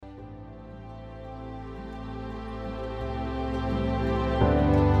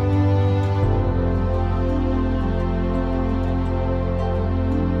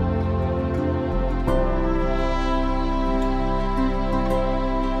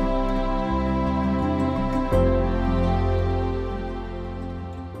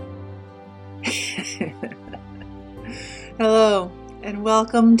Hello, and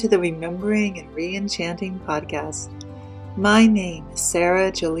welcome to the Remembering and Reenchanting podcast. My name is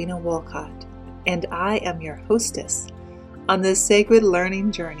Sarah Jolena Wolcott, and I am your hostess on this sacred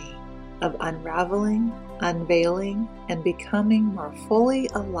learning journey of unraveling, unveiling, and becoming more fully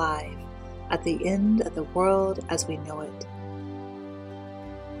alive at the end of the world as we know it.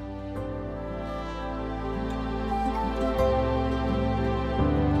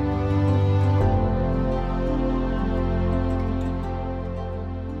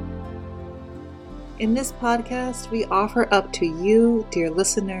 In this podcast, we offer up to you, dear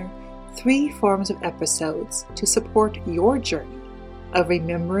listener, 3 forms of episodes to support your journey of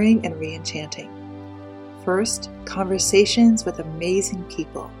remembering and reenchanting. First, conversations with amazing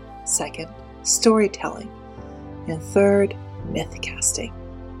people. Second, storytelling. And third, myth casting.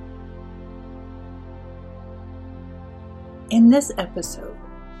 In this episode,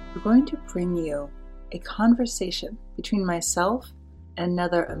 we're going to bring you a conversation between myself and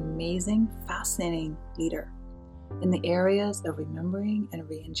another amazing, fascinating leader in the areas of remembering and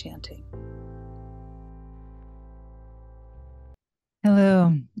reenchanting.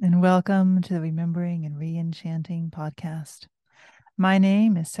 Hello, and welcome to the Remembering and Reenchanting podcast. My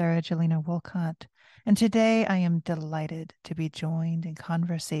name is Sarah Jolena Wolcott, and today I am delighted to be joined in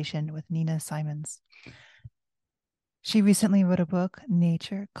conversation with Nina Simons. She recently wrote a book,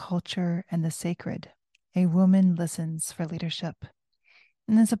 Nature, Culture, and the Sacred: A Woman Listens for Leadership.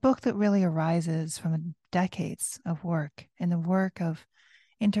 And it's a book that really arises from decades of work in the work of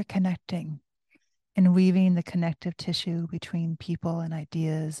interconnecting and weaving the connective tissue between people and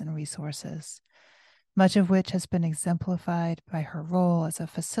ideas and resources, much of which has been exemplified by her role as a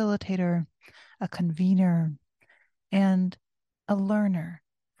facilitator, a convener, and a learner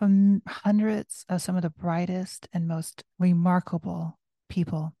from hundreds of some of the brightest and most remarkable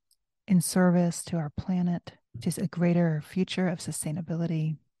people in service to our planet, to a greater future of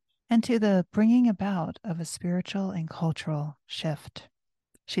sustainability, and to the bringing about of a spiritual and cultural shift.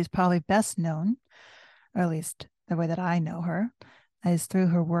 She's probably best known, or at least the way that I know her, is through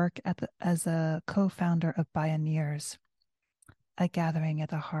her work as a co-founder of Bioneers, a gathering at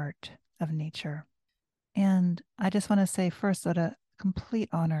the heart of nature. And I just want to say first what a complete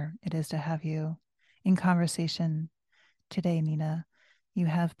honor it is to have you in conversation today, Nina. You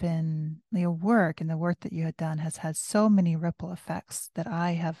have been, your work and the work that you have done has had so many ripple effects that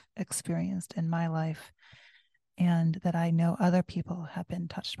I have experienced in my life and that I know other people have been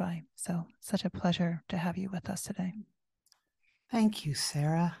touched by. So such a pleasure to have you with us today. Thank you,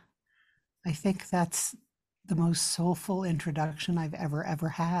 Sarah. I think that's the most soulful introduction I've ever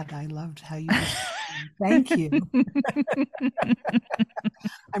had. I loved how you thank you.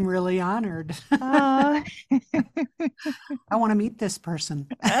 I'm really honored. I want to meet this person.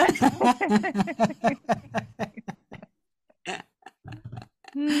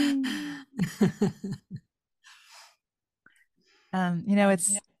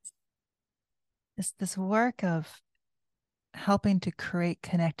 It's this work of helping to create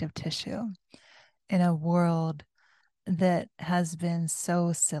connective tissue in a world that has been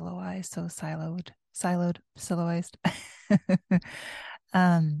so siloized, so siloized.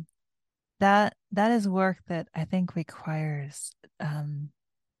 That is work that I think requires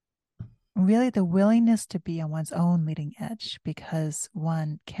really the willingness to be on one's own leading edge, because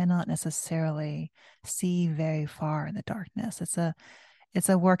one cannot necessarily see very far in the darkness. It's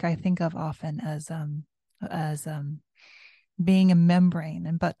a work I think of often as being a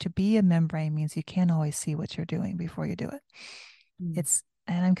membrane, but to be a membrane means you can't always see what you're doing before you do it.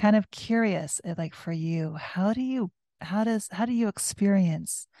 And I'm kind of curious, like for you, how do you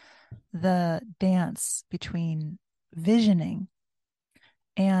experience the dance between visioning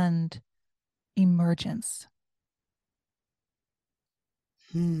and emergence?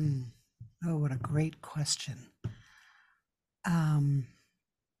 Oh, what a great question.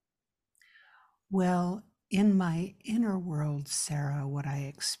 Well, in my inner world, Sarah, what I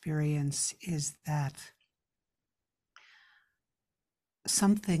experience is that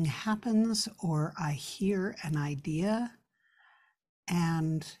something happens or I hear an idea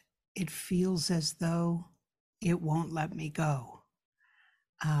and it feels as though it won't let me go.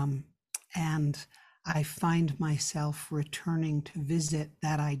 And I find myself returning to visit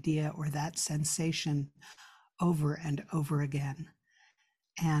that idea or that sensation over and over again.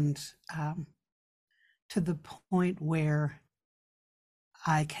 And to the point where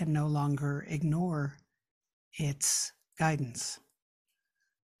I can no longer ignore its guidance.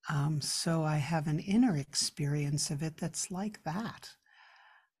 So I have an inner experience of it that's like that.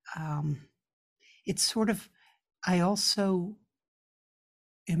 It's sort of, I also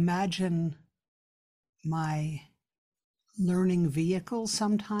imagine my learning vehicle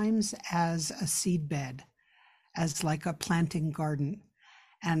sometimes as a seed bed, as like a planting garden.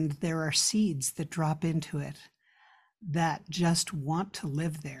 And there are seeds that drop into it that just want to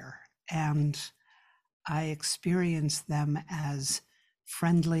live there. And I experience them as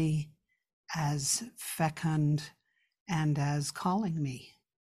friendly, as fecund, and as calling me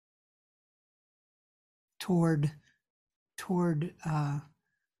toward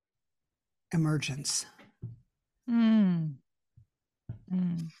emergence. Mm.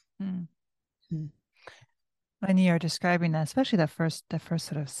 Mm. Mm. Mm. When you're describing that, especially the first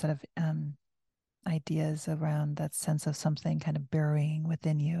sort of set of ideas around that sense of something kind of burying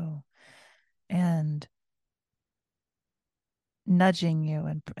within you and nudging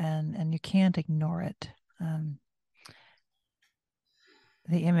you, and you can't ignore it.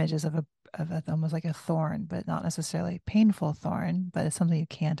 The image is of almost like a thorn, but not necessarily a painful thorn, but it's something you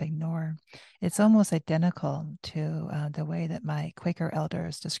can't ignore. It's almost identical to the way that my Quaker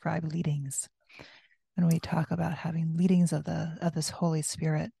elders describe leadings. When we talk about having leadings of this Holy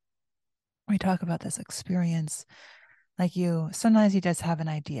Spirit, we talk about this experience. Like sometimes you just have an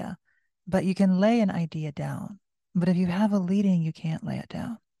idea, but you can lay an idea down. But if you have a leading, you can't lay it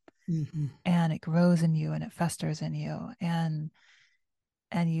down. Mm-hmm. And it grows in you and it festers in you. And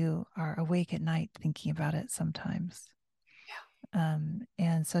you are awake at night thinking about it sometimes.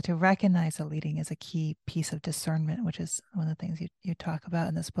 And so to recognize a leading is a key piece of discernment, which is one of the things you talk about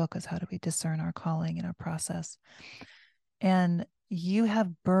in this book, is how do we discern our calling and our process. And you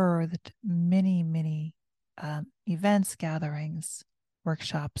have birthed many, many events, gatherings,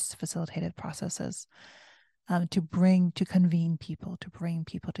 workshops, facilitated processes to convene people, to bring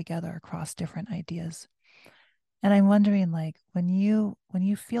people together across different ideas. And I'm wondering, like, when you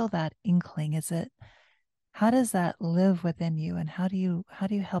feel that inkling, how does that live within you, and how do you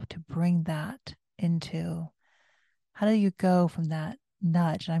help to bring that into, how do you go from that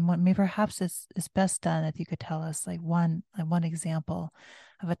nudge? And maybe perhaps it's best done if you could tell us like one example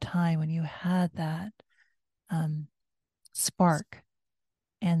of a time when you had that spark,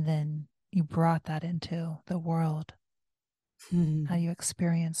 and then you brought that into the world. Mm-hmm. How you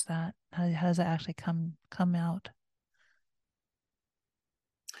experience that? How does it actually come out?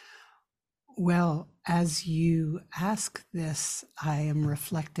 Well, as you ask this, I am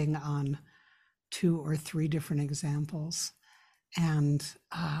reflecting on 2 or 3 different examples, and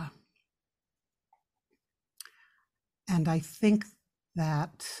I think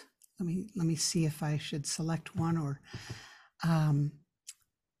that let me see if I should select one or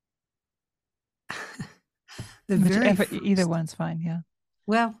Either one's fine. Yeah.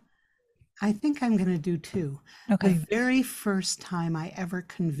 Well, I think I'm going to do 2. Okay. The very first time I ever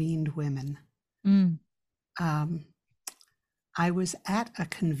convened women, I was at a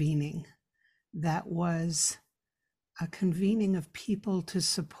convening that was a convening of people to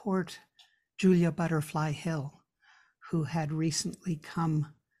support Julia Butterfly Hill, who had recently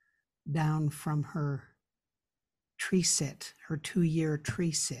come down from her tree sit, her 2-year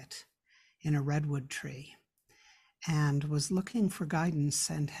tree sit in a redwood tree, and was looking for guidance,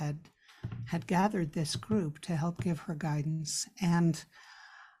 and had gathered this group to help give her guidance. And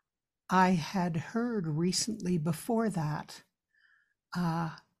I had heard recently before that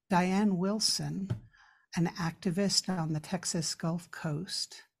Diane Wilson, an activist on the Texas Gulf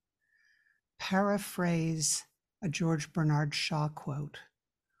Coast, paraphrase a George Bernard Shaw quote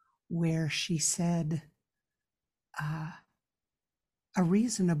where she said, a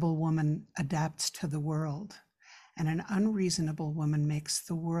reasonable woman adapts to the world, and an unreasonable woman makes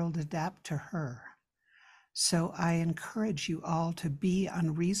the world adapt to her. So I encourage you all to be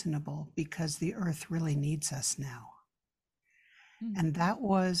unreasonable, because the earth really needs us now. And that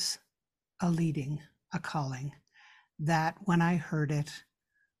was a leading, a calling that, when I heard it,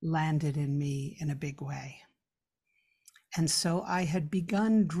 landed in me in a big way. And so I had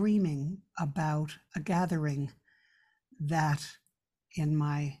begun dreaming about a gathering that, in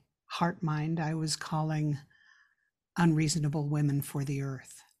my heart mind, I was calling Unreasonable Women for the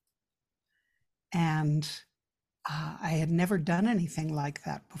Earth. And I had never done anything like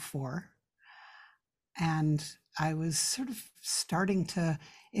that before. And I was sort of starting to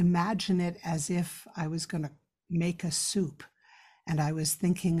imagine it as if I was going to make a soup. And I was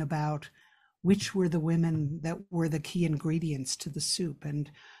thinking about which were the women that were the key ingredients to the soup, and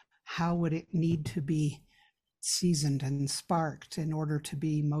how would it need to be seasoned and sparked in order to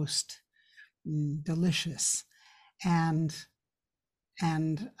be most delicious. And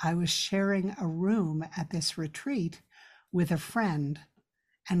I was sharing a room at this retreat with a friend.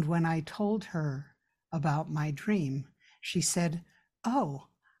 And when I told her about my dream, she said, "Oh,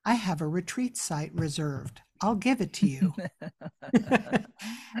 I have a retreat site reserved. I'll give it to you.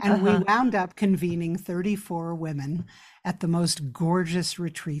 And we Uh-huh. wound up convening 34 women at the most gorgeous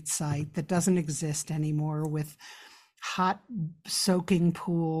retreat site that doesn't exist anymore, with hot soaking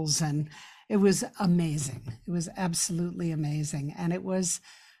pools. And it was amazing. It was absolutely amazing. And it was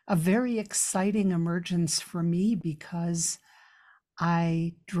a very exciting emergence for me because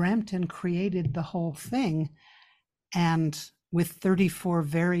I dreamt and created the whole thing. And with 34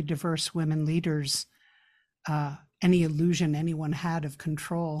 very diverse women leaders, any illusion anyone had of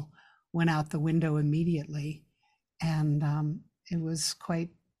control went out the window immediately. And it was quite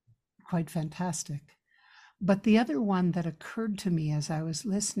fantastic. But the other one that occurred to me as I was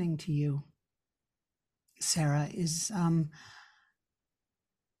listening to you, Sarah, is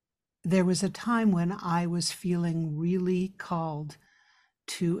there was a time when I was feeling really called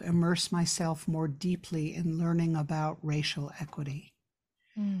to immerse myself more deeply in learning about racial equity.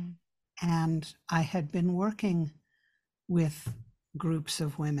 Mm. And I had been working with groups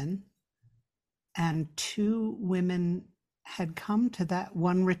of women, and two women had come to that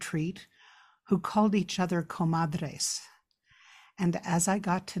one retreat who called each other comadres. And as I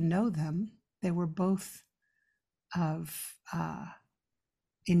got to know them, they were both of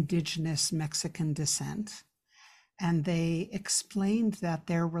indigenous Mexican descent. And they explained that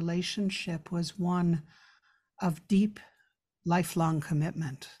their relationship was one of deep, lifelong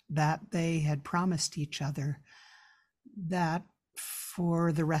commitment, that they had promised each other that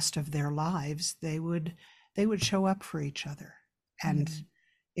for the rest of their lives they would show up for each other, and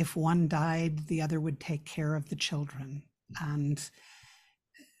if one died, the other would take care of the children, and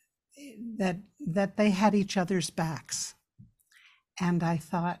that they had each other's backs. And I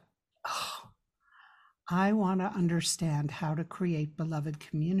thought, oh, I want to understand how to create beloved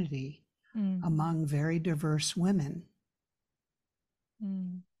community among very diverse women,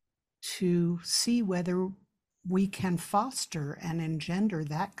 to see whether we can foster and engender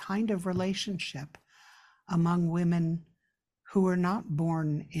that kind of relationship among women who are not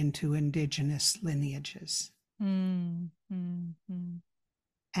born into indigenous lineages. And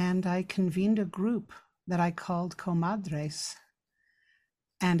I convened a group that I called Comadres,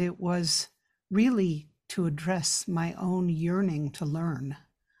 and it was really to address my own yearning to learn.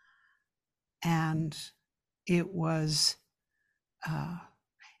 And it was a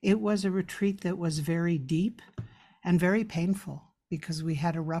retreat that was very deep and very painful, because we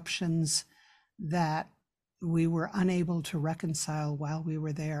had eruptions that we were unable to reconcile while we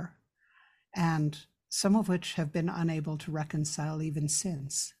were there, and some of which have been unable to reconcile even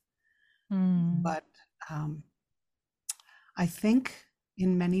since. But I think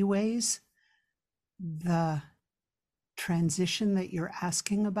in many ways, the transition that you're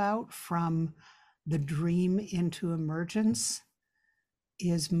asking about from the dream into emergence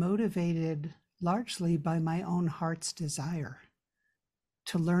is motivated largely by my own heart's desire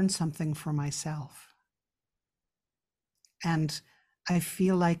to learn something for myself. And I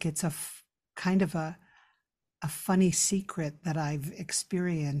feel like it's kind of a funny secret that I've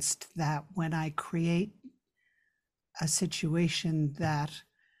experienced, that when I create a situation that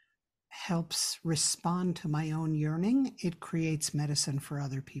helps respond to my own yearning, it creates medicine for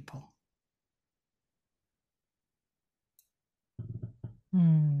other people.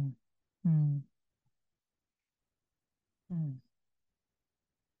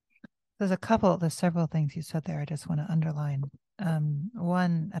 There's several things you said there I just want to underline.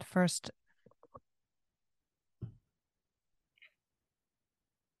 One, at first,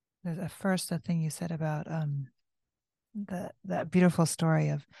 a thing you said about that beautiful story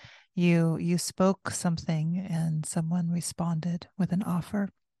of you spoke something and someone responded with an offer.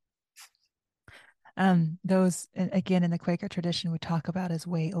 Those, again, in the Quaker tradition, we talk about as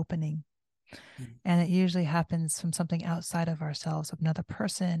way opening. And it usually happens from something outside of ourselves, of another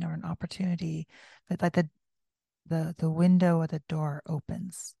person or an opportunity, that like the window or the door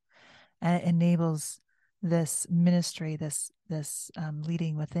opens, and it enables this ministry, this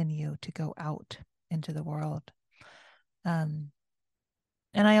leading within you to go out into the world. And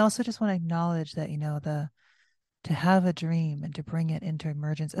I also just want to acknowledge that, to have a dream and to bring it into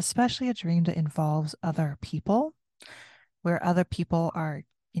emergence, especially a dream that involves other people, where other people are,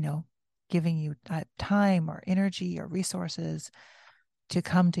 giving you time or energy or resources to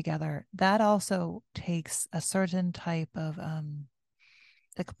come together, that also takes a certain type of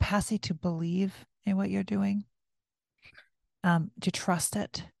the capacity to believe in what you're doing, to trust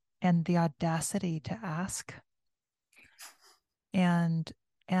it, and the audacity to ask, and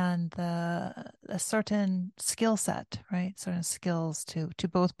a certain skill set, right? Certain skills to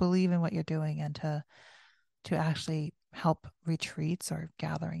both believe in what you're doing and to actually help retreats or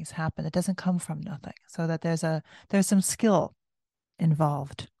gatherings happen. It doesn't come from nothing. So that there's some skill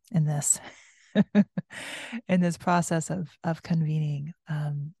involved in this in this process of convening,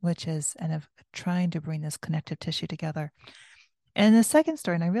 which is and of trying to bring this connective tissue together. And the second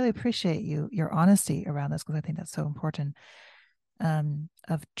story, and I really appreciate your honesty around this because I think that's so important,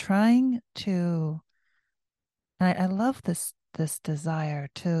 of trying to, and I love this desire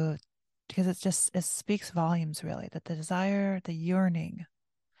to, because it speaks volumes really, that the desire, the yearning,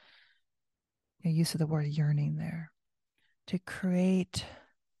 your use of the word yearning there, to create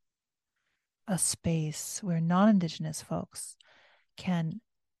a space where non-Indigenous folks can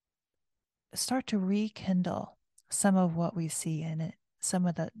start to rekindle some of what we see in it, some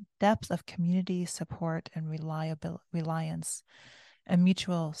of the depth of community support and reliance and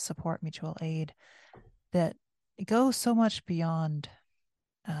mutual support, mutual aid that goes so much beyond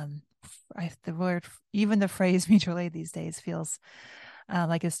the word, even the phrase mutual aid these days feels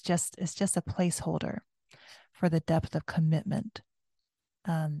like it's just a placeholder for the depth of commitment,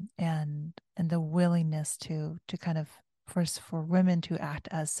 and the willingness to kind of for women to act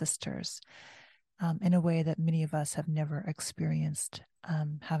as sisters, in a way that many of us have never experienced,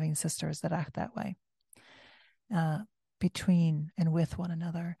 having sisters that act that way, between and with one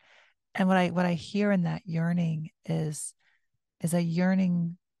another. And what I hear in that yearning is a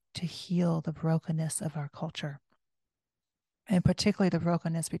yearning to heal the brokenness of our culture, and particularly the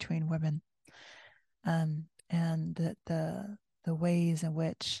brokenness between women, and the ways in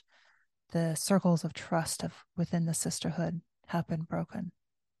which the circles of trust within the sisterhood have been broken,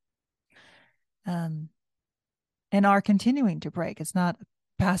 and are continuing to break. It's not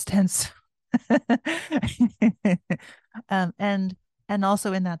past tense. And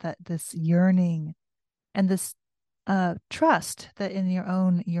also in that this yearning and this trust that in your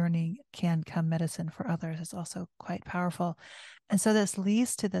own yearning can come medicine for others is also quite powerful. And so this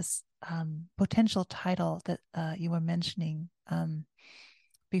leads to this potential title that you were mentioning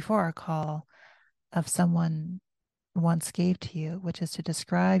before our call, of someone once gave to you, which is to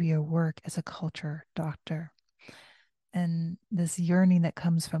describe your work as a culture doctor. And this yearning that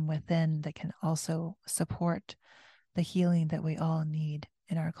comes from within that can also support the healing that we all need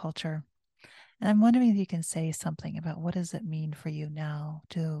in our culture. And I'm wondering if you can say something about what does it mean for you now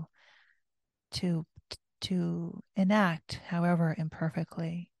to enact, however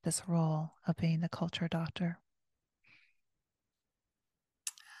imperfectly, this role of being the culture doctor.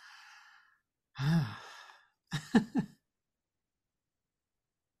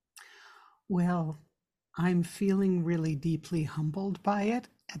 Well, I'm feeling really deeply humbled by it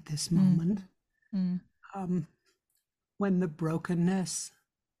at this moment. When the brokenness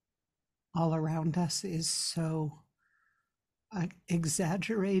all around us is so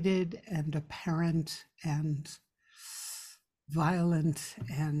exaggerated and apparent and violent,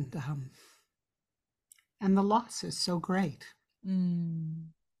 and the loss is so great.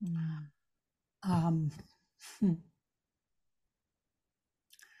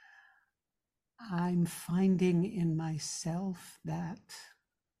 I'm finding in myself that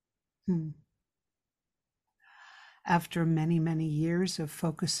after many, many years of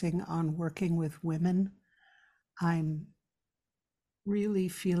focusing on working with women, I'm really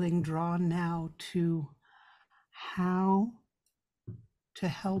feeling drawn now to how to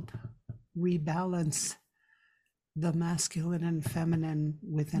help rebalance the masculine and feminine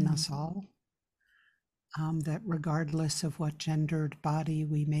within us all. That regardless of what gendered body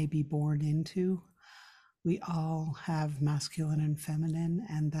we may be born into, we all have masculine and feminine,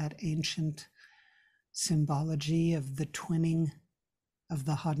 and that ancient symbology of the twinning of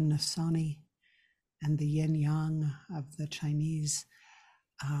the Haudenosaunee and the yin yang of the Chinese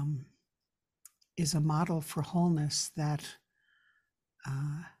is a model for wholeness that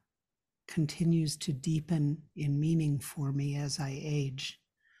continues to deepen in meaning for me as I age.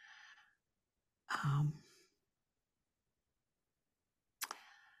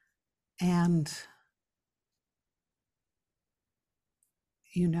 And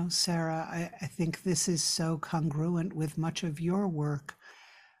you know, Sarah, I think this is so congruent with much of your work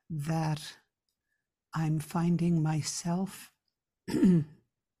that I'm finding myself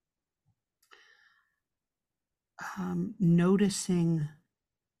noticing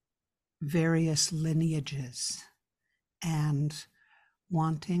various lineages and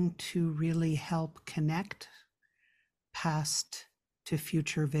wanting to really help connect past to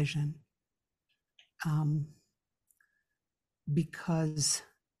future vision. Because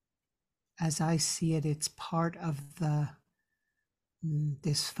as I see it, it's part of the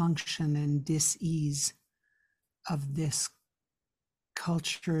dysfunction and dis-ease of this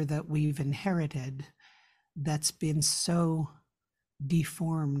culture that we've inherited, that's been so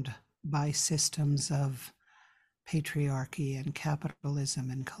deformed by systems of patriarchy and capitalism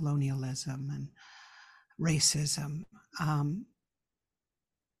and colonialism and racism,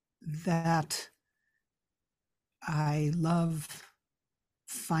 that I love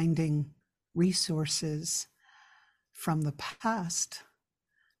finding resources from the past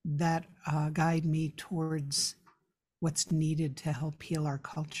that guide me towards what's needed to help heal our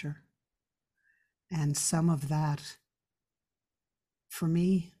culture. And some of that, for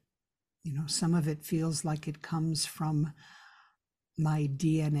me, some of it feels like it comes from my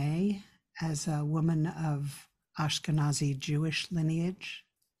DNA as a woman of Ashkenazi Jewish lineage.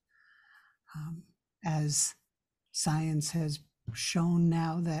 As science has shown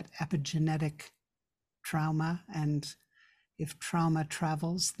now that epigenetic trauma, and if trauma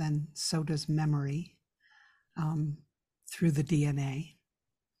travels, then so does memory through the DNA.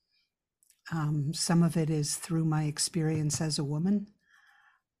 Some of it is through my experience as a woman,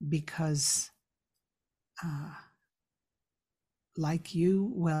 because like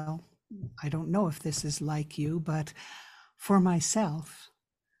you, well, I don't know if this is like you, but for myself,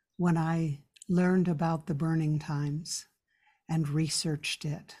 when I learned about the burning times and researched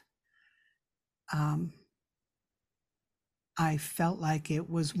it, I felt like it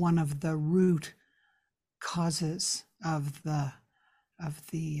was one of the root causes of the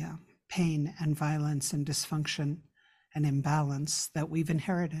pain and violence and dysfunction and imbalance that we've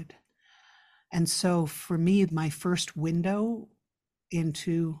inherited. And so for me, my first window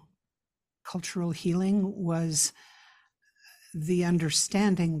into cultural healing was the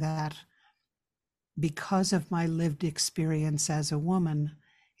understanding that because of my lived experience as a woman,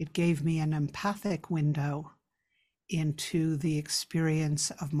 it gave me an empathic window into the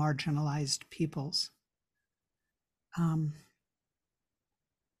experience of marginalized peoples.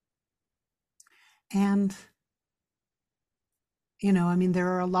 And, there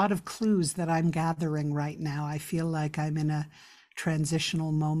are a lot of clues that I'm gathering right now. I feel like I'm in a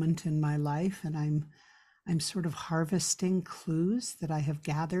transitional moment in my life, and I'm sort of harvesting clues that I have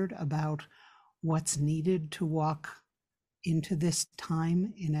gathered about what's needed to walk into this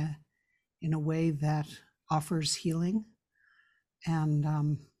time in a way that offers healing.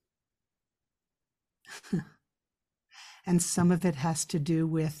 And and some of it has to do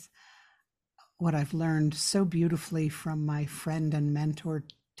with what I've learned so beautifully from my friend and mentor,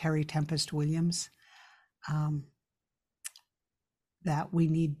 Terry Tempest Williams, that we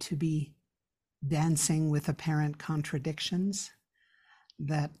need to be dancing with apparent contradictions,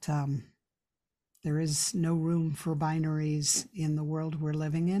 that there is no room for binaries in the world we're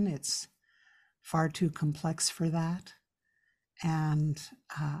living in. It's far too complex for that. And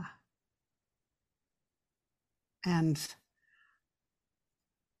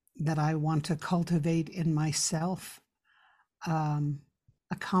that I want to cultivate in myself a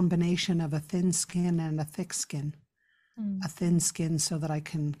combination of a thin skin and a thick skin. A thin skin so that I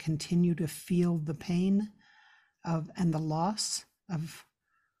can continue to feel the pain of and the loss of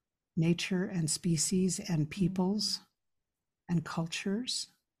nature and species and peoples and cultures,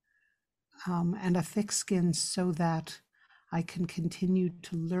 and a thick skin so that I can continue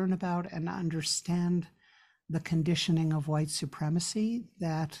to learn about and understand the conditioning of white supremacy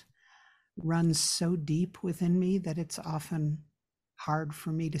that runs so deep within me that it's often hard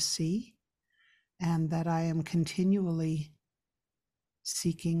for me to see, and that I am continually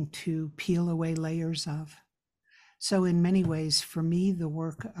seeking to peel away layers of. So in many ways, for me, the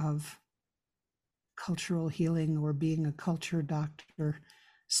work of cultural healing or being a culture doctor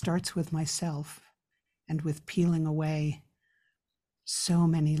starts with myself and with peeling away so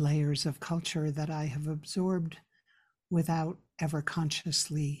many layers of culture that I have absorbed without ever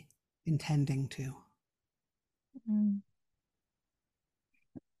consciously intending to.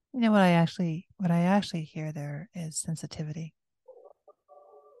 What I actually hear there is sensitivity.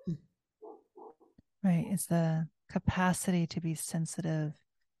 Right. It's the capacity to be sensitive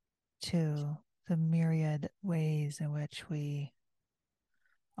to the myriad ways in which we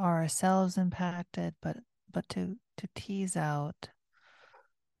are ourselves impacted, but to tease out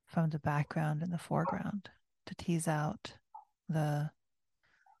from the background and the foreground, to tease out the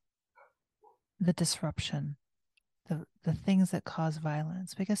disruption, the things that cause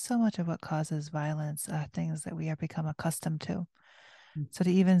violence, because so much of what causes violence are things that we have become accustomed to. So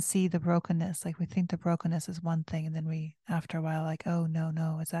to even see the brokenness, like we think the brokenness is one thing, and then we, after a while, like, oh,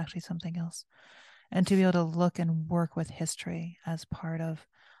 no, it's actually something else. And to be able to look and work with history as part of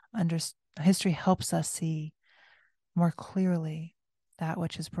history helps us see more clearly that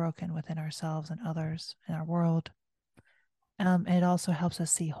which is broken within ourselves and others in our world. It also helps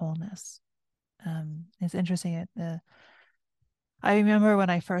us see wholeness. It's interesting. I remember when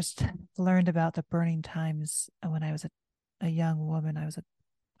I first learned about the burning times when I was a young woman.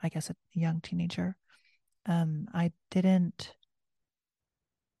 I guess, a young teenager. I didn't.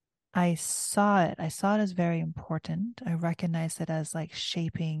 I saw it. I saw it as very important. I recognized it as like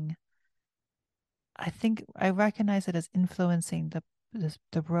shaping. I think I recognize it as influencing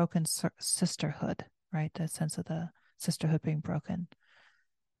the broken sisterhood, right? The sense of the sisterhood being broken.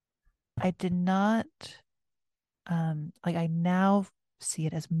 I did not like I now see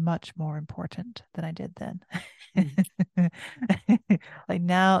it as much more important than I did then. Like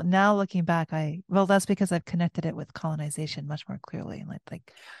now looking back, well, that's because I've connected it with colonization much more clearly, and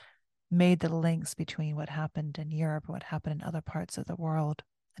like made the links between what happened in Europe, what happened in other parts of the world,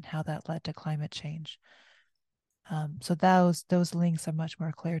 and how that led to climate change. So those links are much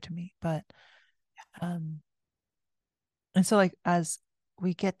more clear to me. But and so like as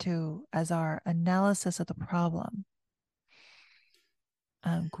we get to as our analysis of the problem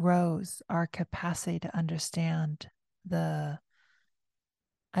grows, our capacity to understand the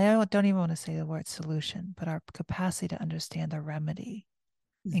I don't even want to say the word solution, but our capacity to understand the remedy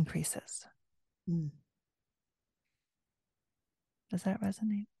increases. Does that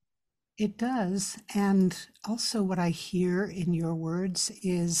resonate? It does. And also, what I hear in your words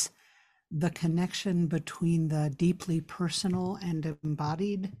is the connection between the deeply personal and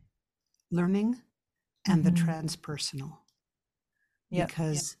embodied learning and the transpersonal. Yep.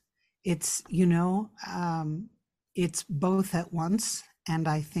 Because it's, it's both at once. And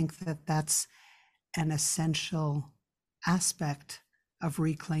I think that that's an essential aspect of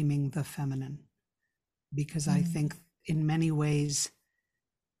reclaiming the feminine. Because I think in many ways,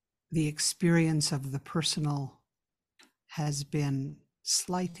 the experience of the personal has been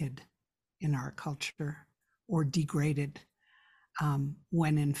slighted in our culture or degraded,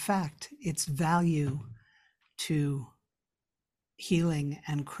 when in fact its value to healing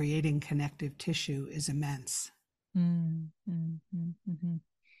and creating connective tissue is immense.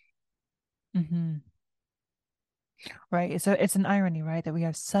 Right. So it's an irony, right, that we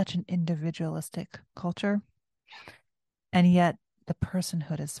have such an individualistic culture, and yet the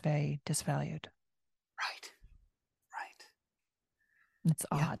personhood is very disvalued. Right. Right. It's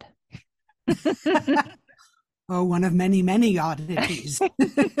odd. Oh, one of many, many oddities.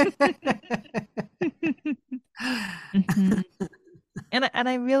 And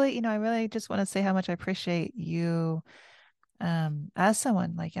I really, I really just want to say how much I appreciate you as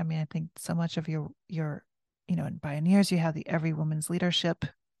someone like, I mean, I think so much of your in Pioneers, you have the Every Woman's Leadership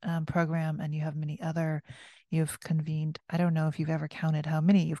program, and you have many other, you've convened, I don't know if you've ever counted how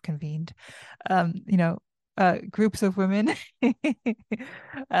many you've convened, groups of women,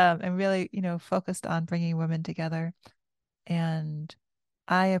 and really, focused on bringing women together. And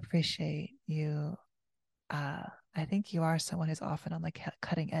I appreciate you. I think you are someone who's often on the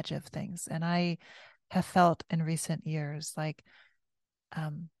cutting edge of things. And I have felt in recent years like,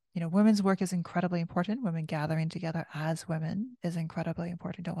 women's work is incredibly important. Women gathering together as women is incredibly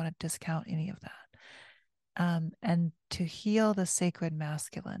important. Don't want to discount any of that. And to heal the sacred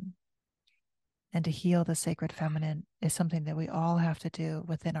masculine and to heal the sacred feminine is something that we all have to do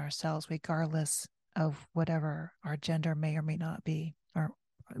within ourselves, regardless of whatever our gender may or may not be, or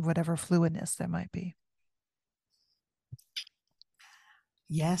whatever fluidness there might be.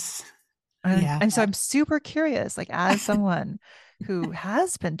 Yes. And so I'm super curious, like as someone who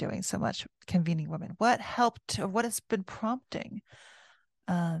has been doing so much convening women, what helped, or what has been prompting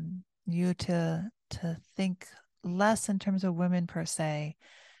you to think less in terms of women per se,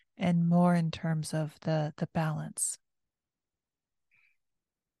 and more in terms of the balance?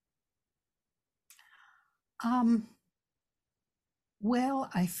 Well,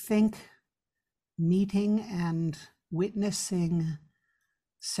 I think meeting and witnessing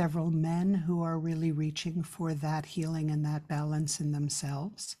several men who are really reaching for that healing and that balance in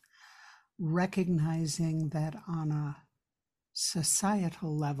themselves, recognizing that on a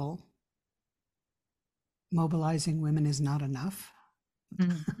societal level, mobilizing women is not enough.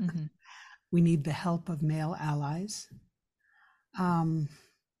 Mm-hmm. We need the help of male allies. And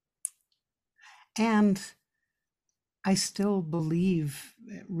I still believe,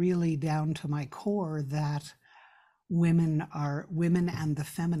 really down to my core, that women and the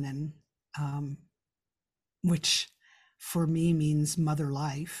feminine, which for me means mother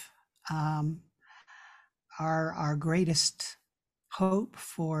life, are our greatest hope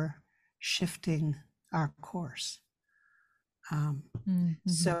for shifting our course.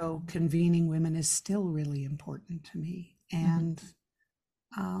 So convening women is still really important to me. And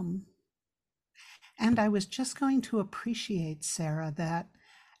I was just going to appreciate, Sarah, that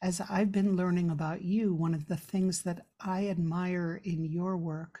as I've been learning about you, one of the things that I admire in your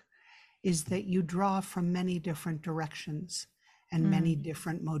work is that you draw from many different directions and many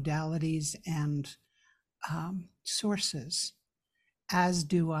different modalities and sources, as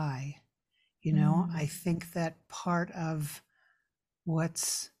do I. I think that part of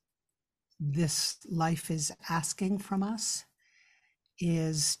what's this life is asking from us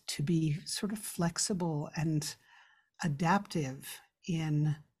is to be sort of flexible and adaptive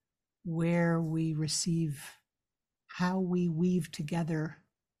in where we receive, how we weave together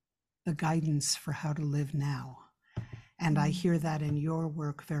the guidance for how to live now. And I hear that in your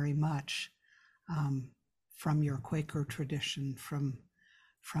work very much, from your Quaker tradition, from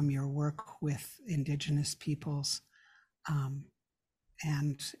your work with Indigenous peoples,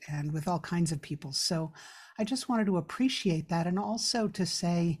 and with all kinds of people. So I just wanted to appreciate that, and also to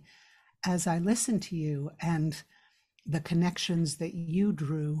say, as I listen to you and the connections that you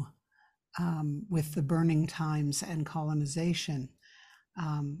drew with the burning times and colonization,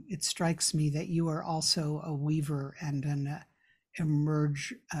 it strikes me that you are also a weaver and a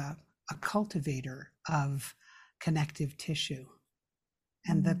cultivator of connective tissue.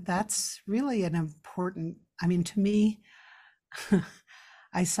 And that's really an important, I mean, to me,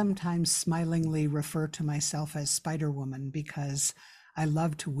 I sometimes smilingly refer to myself as Spider Woman because I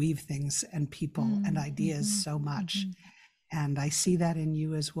love to weave things and people and ideas so much. And I see that in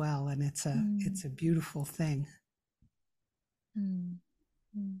you as well. And it's a beautiful thing.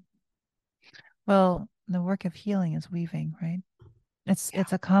 Well, the work of healing is weaving, right? It's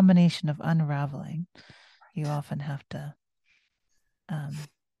a combination of unraveling. You often have to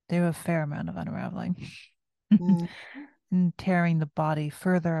do a fair amount of unraveling and tearing the body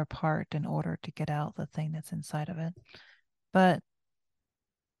further apart in order to get out the thing that's inside of it. But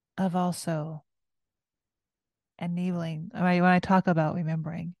of also enabling, I mean, when I talk about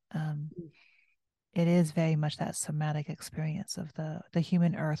remembering, it is very much that somatic experience of the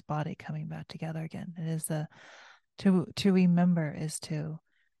human earth body coming back together again. It is to remember is to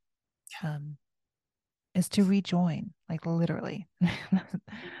rejoin, like literally,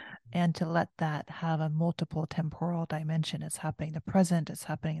 and to let that have a multiple temporal dimension. It's happening in the present, it's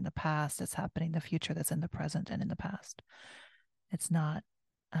happening in the past, it's happening in the future that's in the present and in the past. It's not,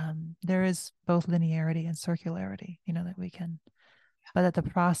 there is both linearity and circularity, that we can, but at the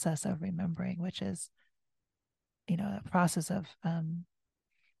process of remembering, which is, a process of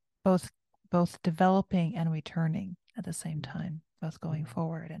both developing and returning at the same time, both going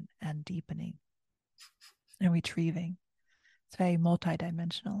forward and deepening and retrieving. It's very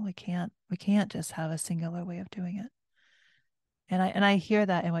multidimensional. We can't just have a singular way of doing it. And I hear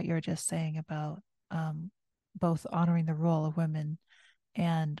that in what you were just saying about both honoring the role of women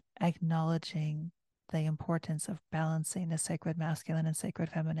and acknowledging the importance of balancing the sacred masculine and sacred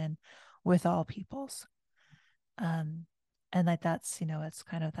feminine with all peoples. And like that's, it's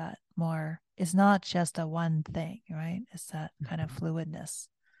kind of that more, it's not just a one thing, right? It's that kind of fluidness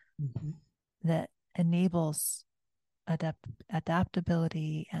that enables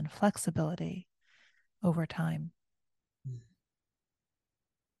adaptability and flexibility over time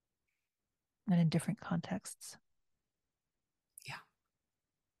and in different contexts.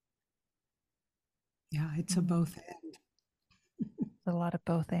 Yeah, it's a both and. There's a lot of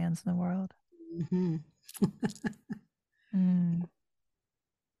both ands in the world. Mm.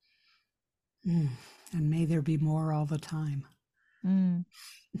 And may there be more all the time. Mm.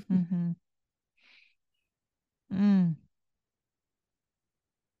 Mm-hmm. Mm.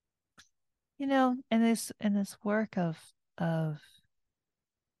 In this work of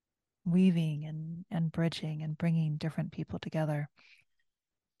weaving and bridging and bringing different people together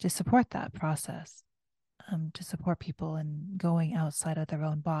to support that process, to support people in going outside of their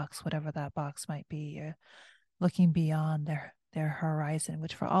own box, whatever that box might be, or looking beyond their horizon,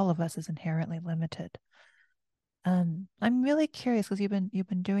 which for all of us is inherently limited. I'm really curious because you've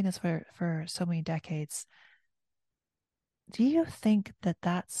been doing this for so many decades. Do you think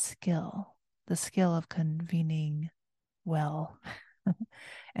that skill, the skill of convening well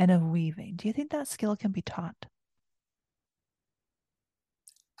and of weaving, do you think that skill can be taught?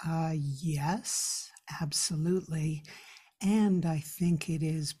 Yes, absolutely. And I think it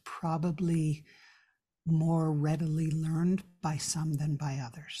is probably more readily learned by some than by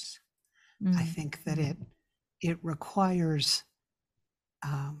others. I think that it requires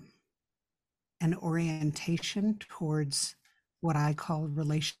an orientation towards what I call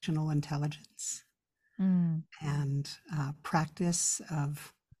relational intelligence and practice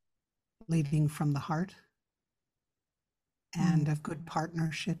of leading from the heart and of good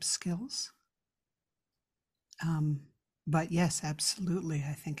partnership skills. But yes, absolutely,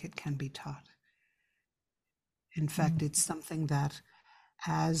 I think it can be taught. In fact, it's something that,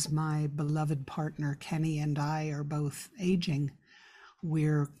 as my beloved partner Kenny and I are both aging,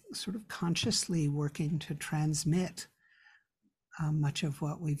 we're sort of consciously working to transmit much of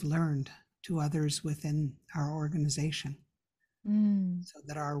what we've learned to others within our organization so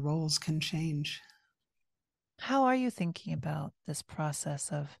that our roles can change. How are you thinking about this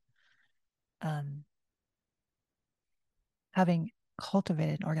process of having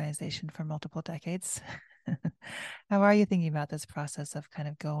cultivated an organization for multiple decades? How are you thinking about this process of kind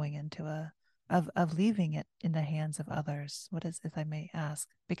of going into of leaving it in the hands of others? What is, if I may ask?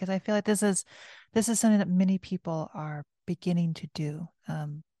 Because I feel like this is something that many people are beginning to do.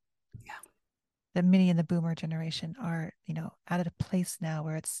 That many in the boomer generation are, at a place now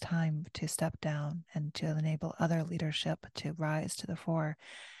where it's time to step down and to enable other leadership to rise to the fore.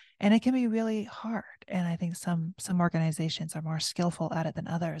 And it can be really hard. And I think some organizations are more skillful at it than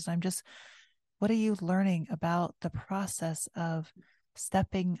others. What are you learning about the process of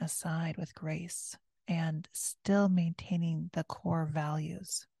stepping aside with grace and still maintaining the core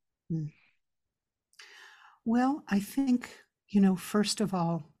values? Well, I think, first of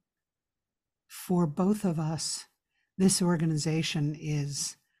all, for both of us, this organization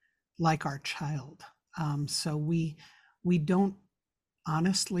is like our child. So we don't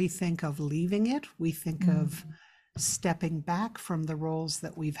honestly think of leaving it. We think of stepping back from the roles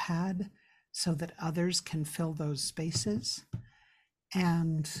that we've had so that others can fill those spaces.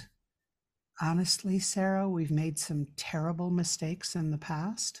 And honestly, Sarah, we've made some terrible mistakes in the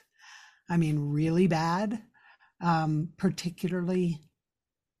past. I mean, really bad, particularly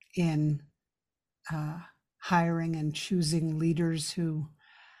in hiring and choosing leaders who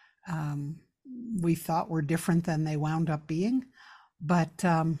we thought were different than they wound up being. But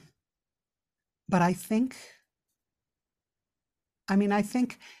I think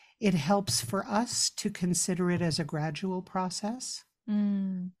it helps for us to consider it as a gradual process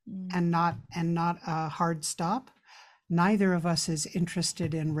and not a hard stop. Neither of us is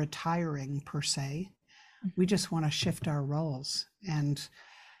interested in retiring per se. We just want to shift our roles and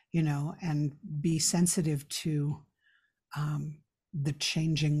be sensitive to the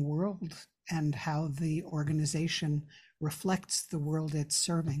changing world and how the organization reflects the world it's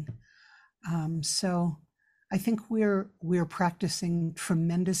serving. So I think we're practicing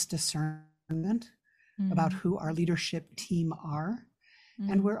tremendous discernment about who our leadership team are.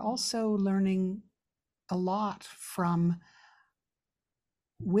 And we're also learning a lot from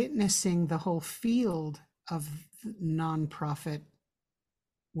witnessing the whole field of the nonprofit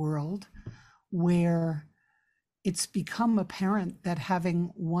world, where it's become apparent that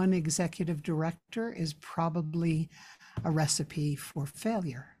having one executive director is probably a recipe for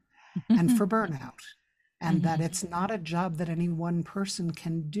failure and for burnout, and that it's not a job that any one person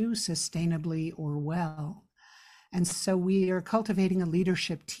can do sustainably or well. And so we are cultivating a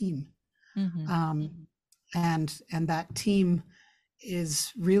leadership team. And that team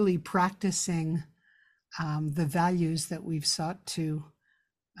is really practicing the values that we've sought to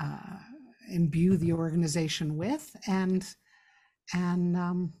imbue the organization with. And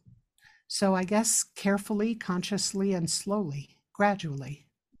so I guess carefully, consciously, and slowly, gradually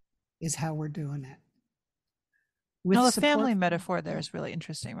is how we're doing it. Well, the family metaphor there is really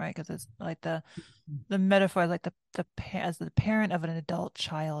interesting, right? Because it's like the metaphor, like as the parent of an adult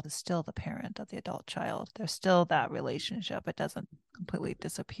child is still the parent of the adult child. There's still that relationship. It doesn't completely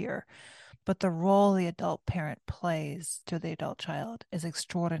disappear. But the role the adult parent plays to the adult child is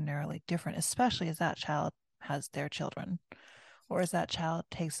extraordinarily different, especially as that child has their children, or as that child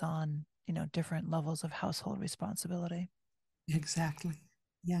takes on, different levels of household responsibility. Exactly.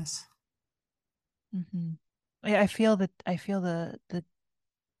 Yes. I feel the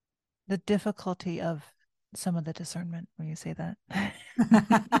difficulty of some of the discernment when you say that.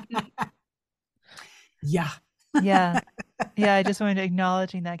 Yeah. Yeah. I just wanted to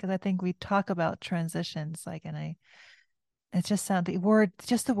acknowledging that, because I think we talk about transitions, it just sounds, the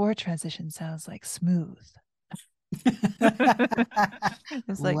word transition sounds like smooth.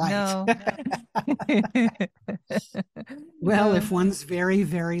 It's like, no. Well, if one's very,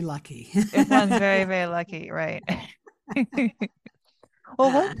 very lucky. If one's very, very lucky, right?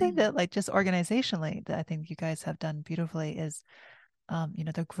 Well, one thing that, like, just organizationally, that I think you guys have done beautifully is,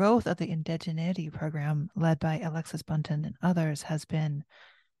 the growth of the indigeneity program led by Alexis Bunton and others has been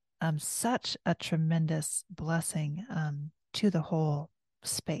such a tremendous blessing to the whole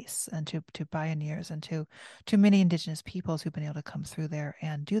space, and to pioneers, and to many Indigenous peoples who've been able to come through there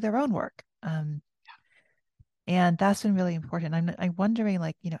and do their own work. And that's been really important. I'm wondering,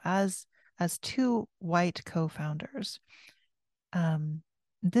 like, as has two white co-founders.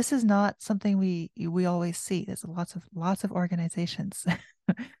 This is not something we always see. There's lots of organizations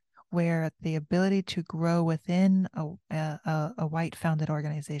where the ability to grow within a white founded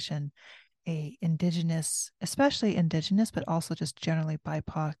organization, a indigenous, especially indigenous, but also just generally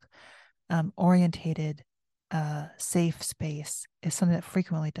BIPOC orientated safe space is something that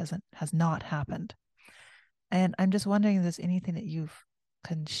frequently has not happened. And I'm just wondering if there's anything that you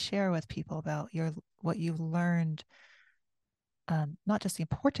can share with people about what you've learned, not just the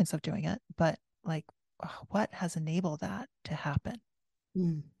importance of doing it, but like what has enabled that to happen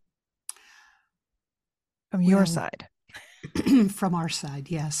from your side. From our side,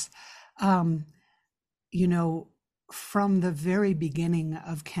 yes. From the very beginning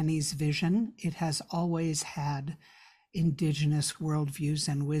of Kenny's vision, it has always had indigenous worldviews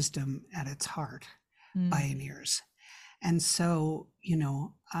and wisdom at its heart, pioneers. And so,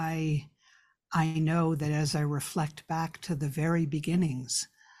 I know that as I reflect back to the very beginnings,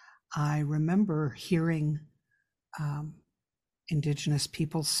 I remember hearing indigenous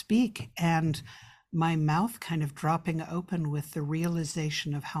people speak and my mouth kind of dropping open with the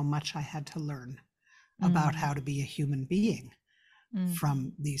realization of how much I had to learn about how to be a human being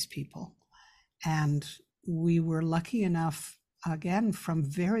from these people. And we were lucky enough, again, from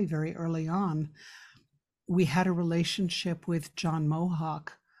very, very early on, we had a relationship with John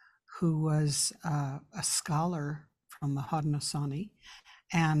Mohawk, who was a scholar from the Haudenosaunee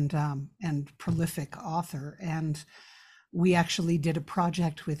and prolific author. And we actually did a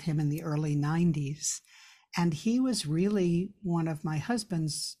project with him in the early 90s. And he was really one of my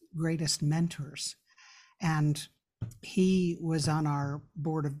husband's greatest mentors. And he was on our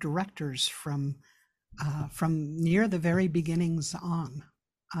board of directors from near the very beginnings on.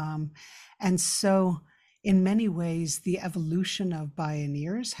 And so in many ways, the evolution of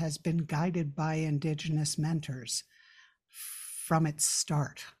Bioneers has been guided by indigenous mentors from its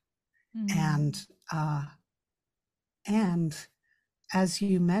start. And as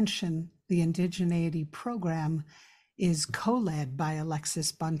you mentioned, the Indigeneity program is co-led by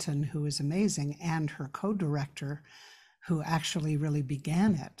Alexis Bunton, who is amazing, and her co-director, who actually really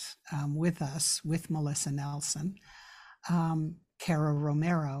began it with us, with Melissa Nelson, Cara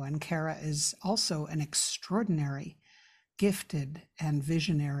Romero. And Cara is also an extraordinary, gifted and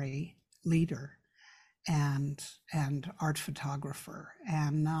visionary leader and art photographer.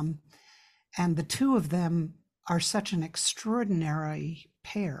 And the two of them are such an extraordinary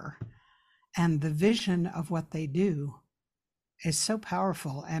pair. And the vision of what they do is so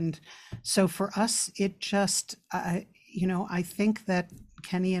powerful. And so for us, it just, I think that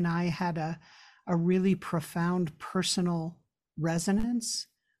Kenny and I had a really profound personal resonance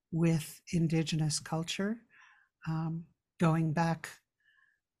with indigenous culture, going back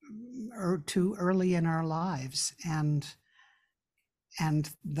to early in our lives. And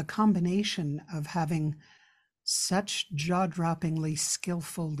the combination of having such jaw-droppingly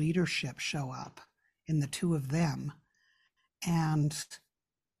skillful leadership show up in the two of them, and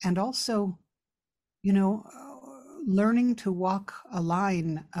also, learning to walk a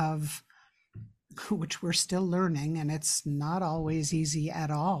line of, which we're still learning, and it's not always easy at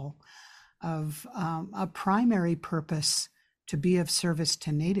all, of a primary purpose to be of service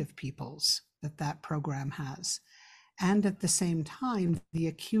to Native peoples that program has, and at the same time, the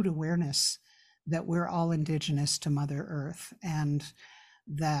acute awareness that we're all indigenous to Mother Earth and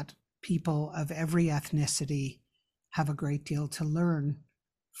that people of every ethnicity have a great deal to learn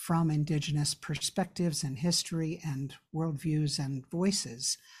from indigenous perspectives and history and worldviews and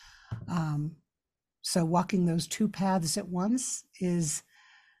voices. So walking those two paths at once is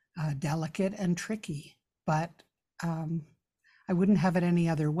delicate and tricky, but I wouldn't have it any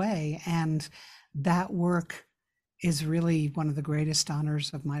other way. And that work is really one of the greatest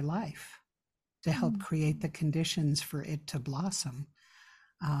honors of my life. To help create the conditions for it to blossom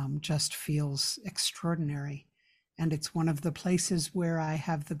just feels extraordinary. And it's one of the places where I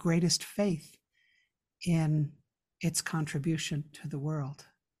have the greatest faith in its contribution to the world.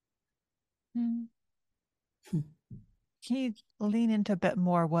 Can you lean into a bit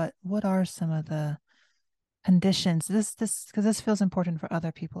more? What are some of the conditions? This because this feels important for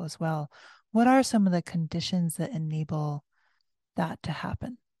other people as well. What are some of the conditions that enable that to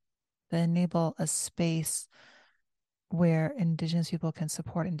happen? That enable a space where Indigenous people can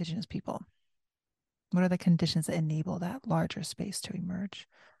support Indigenous people? What are the conditions that enable that larger space to emerge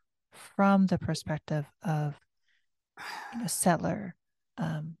from the perspective of settler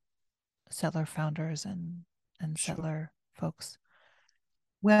founders and settler folks?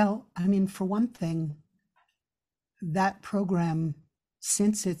 Well, I mean, for one thing, that program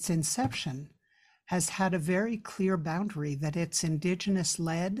since its inception, has had a very clear boundary that it's Indigenous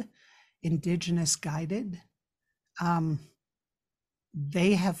led, Indigenous guided.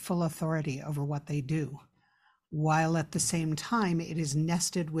 They have full authority over what they do, while at the same time it is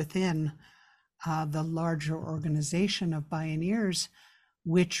nested within the larger organization of Bioneers,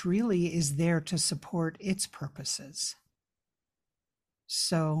 which really is there to support its purposes.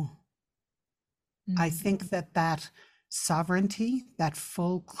 So I think that sovereignty, that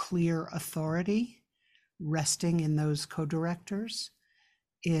full, clear authority resting in those co-directors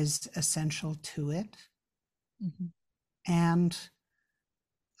is essential to it. And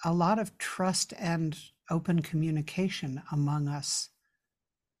a lot of trust and open communication among us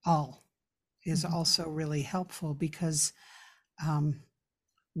all is also really helpful, because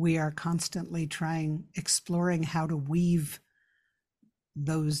we are constantly exploring how to weave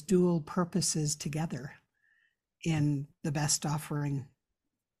those dual purposes together in the best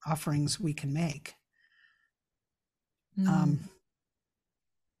offerings we can make.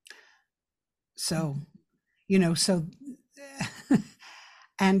 So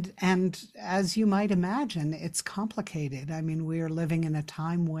and as you might imagine, it's complicated. I mean, we are living in a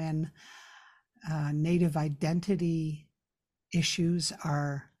time when Native identity issues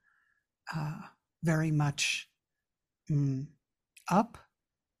are very much up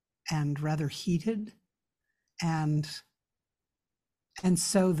and rather heated. And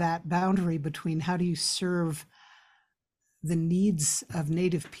so that boundary between how do you serve the needs of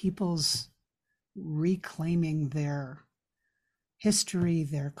Native peoples reclaiming their history,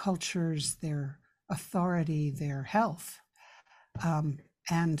 their cultures, their authority, their health,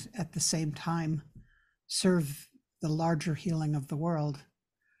 and at the same time serve the larger healing of the world,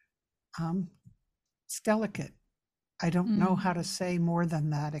 it's delicate. I don't know how to say more than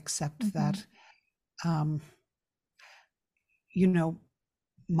that, except that,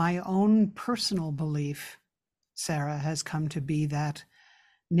 my own personal belief, Sarah, has come to be that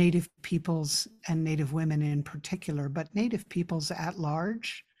Native peoples and Native women in particular, but Native peoples at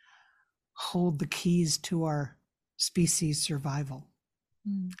large, hold the keys to our species survival.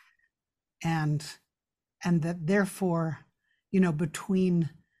 And that therefore,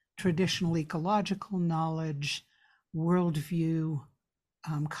 between traditional ecological knowledge, worldview,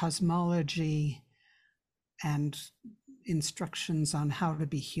 cosmology, and instructions on how to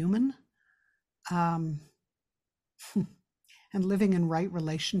be human, and living in right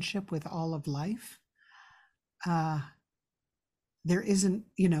relationship with all of life, there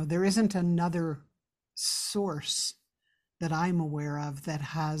isn't another source that I'm aware of that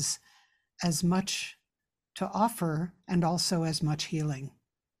has as much to offer and also as much healing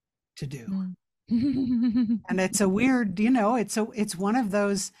to do. And it's a weird, it's one of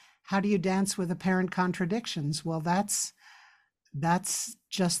those, how do you dance with apparent contradictions? Well, that's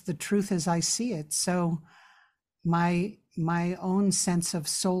just the truth as I see it. So my own sense of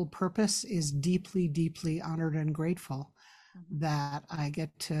soul purpose is deeply, deeply honored and grateful that I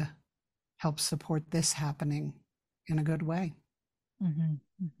get to help support this happening in a good way.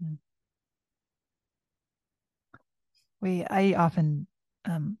 I often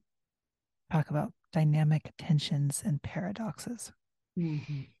talk about dynamic tensions and paradoxes.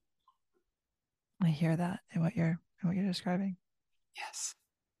 I hear that in what you're describing. Yes.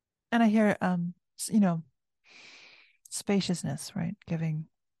 And I hear spaciousness, right? Giving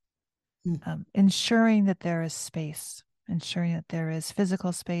ensuring that there is space, ensuring that there is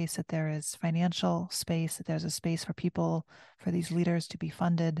physical space, that there is financial space, that there's a space for people, for these leaders to be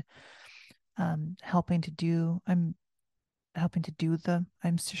funded, I'm helping to do I'm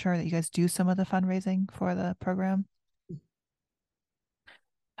sure that you guys do some of the fundraising for the program,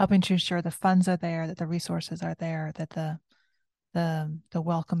 helping to ensure the funds are there, that the resources are there, that the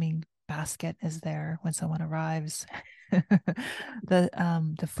welcoming basket is there when someone arrives,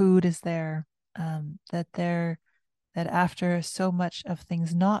 the food is there, that after so much of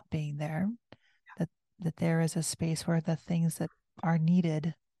things not being there, that there is a space where the things that are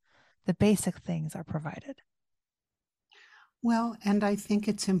needed, the basic things, are provided. Well, and I think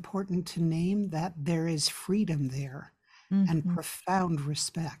it's important to name that there is freedom there and profound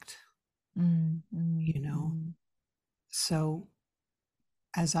respect, So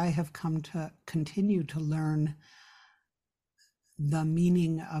as I have come to continue to learn the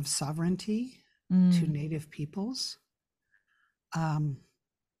meaning of sovereignty to Native peoples,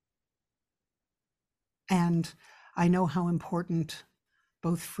 and I know how important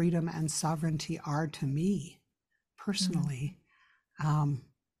both freedom and sovereignty are to me personally.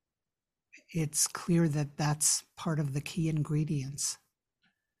 It's clear that that's part of the key ingredients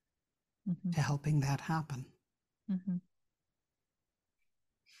to helping that happen.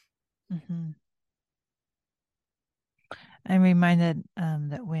 Mm-hmm. I'm reminded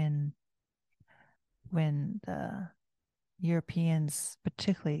that when the Europeans,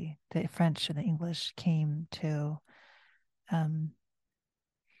 particularly the French and the English, came to um,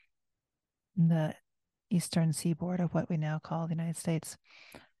 the eastern seaboard of what we now call the United States.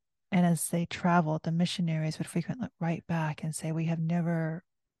 And as they traveled, the missionaries would frequently write back and say, "We have never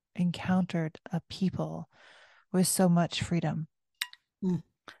encountered a people with so much freedom." Mm.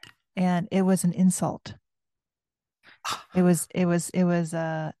 And it was an insult. It was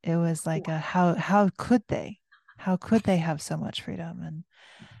like a how could they? How could they have so much freedom?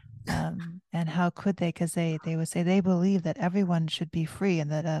 And how could they? Because they would say they believe that everyone should be free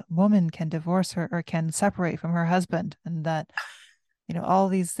and that a woman can divorce her or can separate from her husband, and that all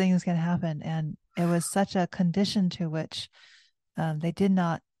these things can happen. And it was such a condition to which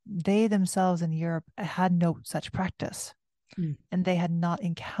they themselves in Europe had no such practice, Mm. and they had not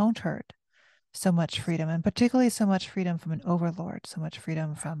encountered so much freedom, and particularly so much freedom from an overlord, so much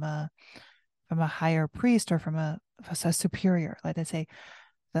freedom from a higher priest or from a superior. Like they say,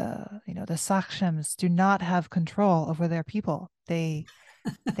 the sachems do not have control over their people. They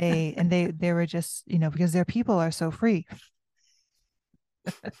were just, because their people are so free.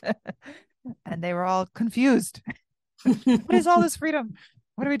 And they were all confused. What is all this freedom?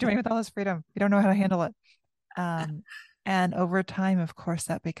 What are we doing with all this freedom? We don't know how to handle it. Um, and over time, of course,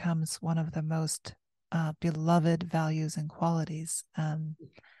 that becomes one of the most beloved values and qualities,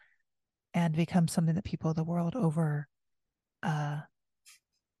 and becomes something that people the world over uh,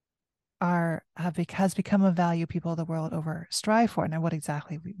 has become a value people the world over strive for. Now, what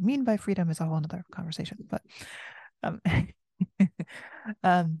exactly we mean by freedom is a whole other conversation. But um,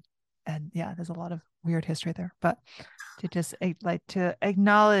 um, and yeah, there's a lot of weird history there. But to just like to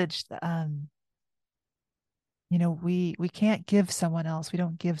acknowledge, we can't give someone else. We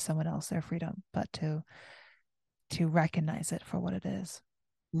don't give someone else their freedom, but to recognize it for what it is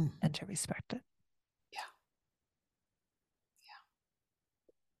Mm. and to respect it. Yeah.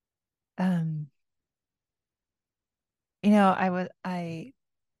 Um,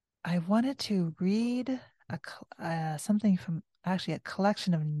 I wanted to read something from actually a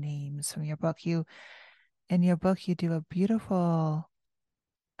collection of names from your book. In your book you do a beautiful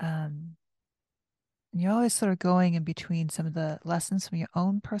um you're always sort of going in between some of the lessons from your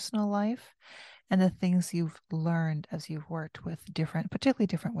own personal life and the things you've learned as you've worked with particularly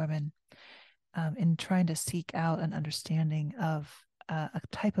different women, in trying to seek out an understanding of a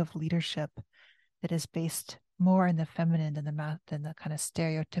type of leadership that is based more in the feminine than the kind of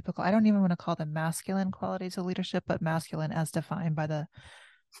stereotypical. I don't even want to call them masculine qualities of leadership, but masculine as defined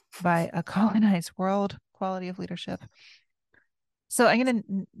by a colonized world quality of leadership. So I'm going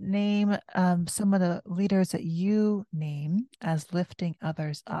to name some of the leaders that you name as lifting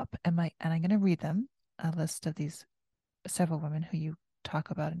others up, and I'm going to read them, a list of these several women who you talk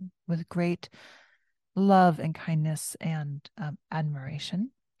about with great love and kindness and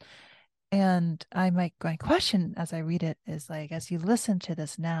admiration. And my question as I read it is, like, as you listen to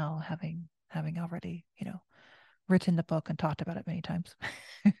this now, having already, written the book and talked about it many times,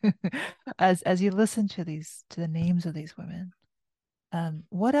 as you listen to the names of these women,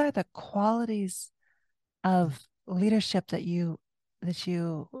 what are the qualities of leadership that you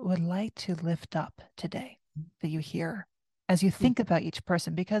would like to lift up today, that you hear as you think about each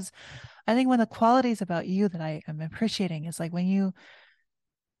person? Because I think one of the qualities about you that I am appreciating is like who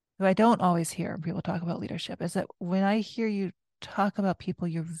I don't always hear when people talk about leadership, is that when I hear you talk about people,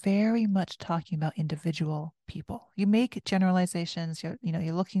 you're very much talking about individual people. You make generalizations, you're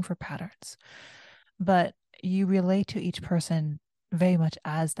looking for patterns, but you relate to each person very much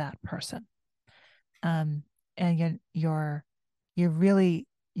as that person. And you're really,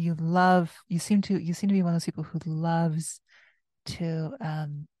 you seem to be one of those people who loves to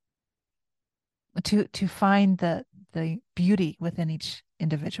to find the beauty within each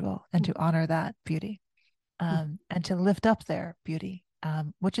individual and to honor that beauty, and to lift up their beauty,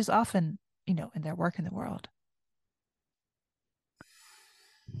 which is often, in their work in the world.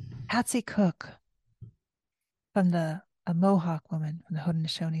 Patsy Cook, a Mohawk woman from the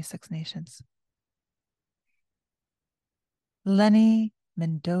Haudenosaunee Six Nations. Lenny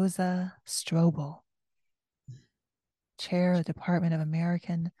Mendoza Strobel, Chair of the Department of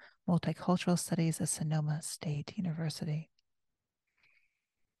American Multicultural Studies at Sonoma State University.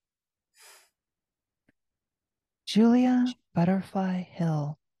 Julia Butterfly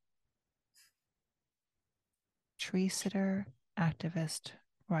Hill, tree sitter, activist,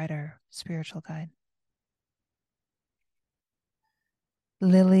 writer, spiritual guide.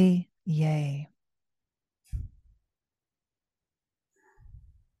 Lily Yeh,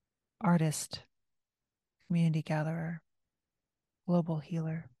 artist, community gatherer, global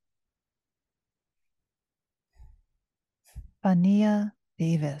healer. Fania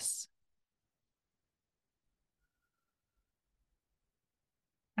Davis,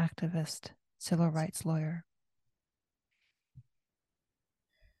 activist, civil rights lawyer.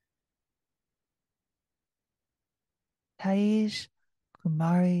 Taij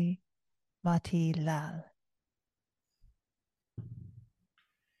Kumari Matilal,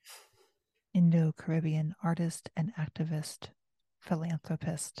 Indo-Caribbean artist and activist,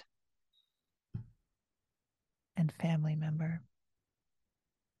 philanthropist, and family member.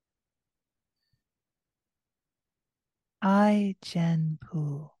 Ai Jen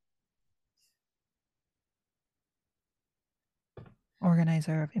Poo,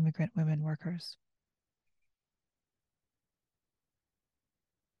 organizer of immigrant women workers.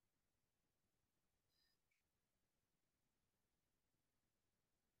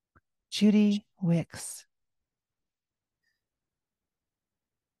 Judy Wicks,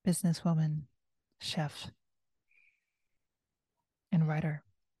 businesswoman, chef, and writer.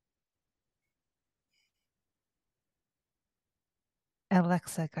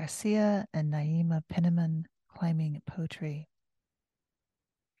 Alexa Garcia and Naima Penniman, climbing poetry.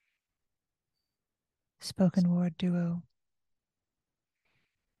 Spoken word duo.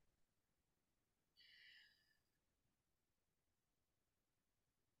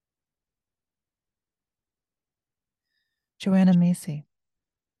 Joanna Macy,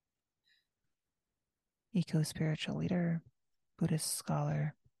 eco-spiritual leader, Buddhist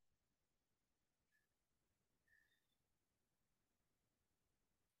scholar.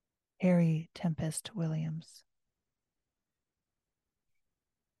 Harry Tempest Williams,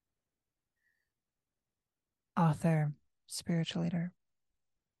 author, spiritual leader.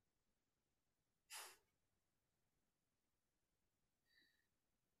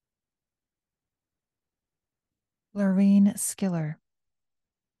 Lorene Skiller,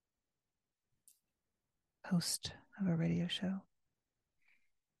 host of a radio show.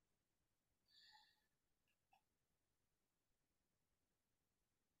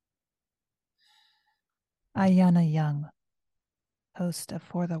 Ayana Young, host of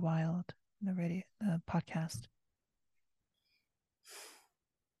For the Wild, the podcast.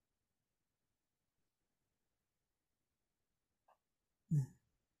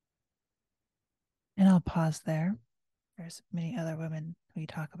 And I'll pause there. There's many other women we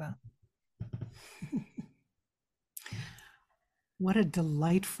talk about. What a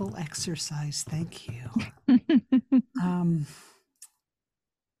delightful exercise. Thank you.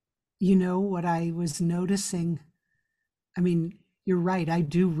 You know what I was noticing? I mean, you're right. I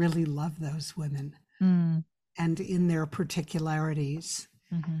do really love those women and in their particularities.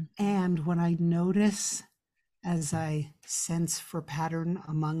 And when I notice, as I sense for pattern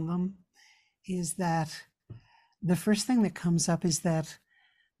among them, is that the first thing that comes up is that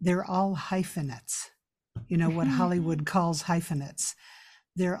they're all hyphenates, you know, what Hollywood calls hyphenates.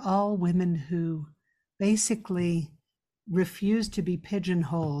 They're all women who basically refuse to be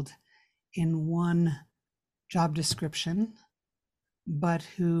pigeonholed in one job description, but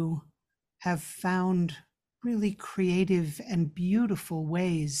who have found really creative and beautiful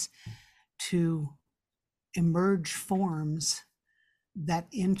ways to emerge forms that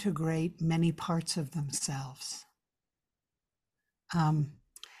integrate many parts of themselves.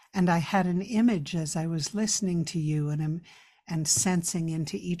 And I had an image as I was listening to you and sensing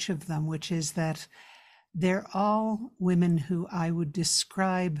into each of them, which is that they're all women who I would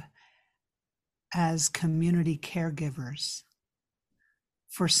describe as community caregivers.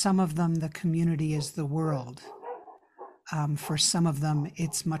 For some of them, the community is the world. For some of them,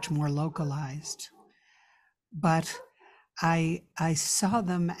 it's much more localized. But I saw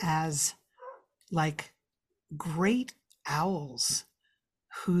them as like great owls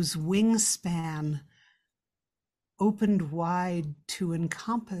whose wingspan opened wide to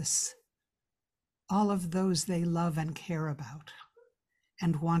encompass all of those they love and care about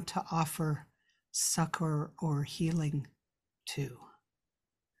and want to offer succor or healing to.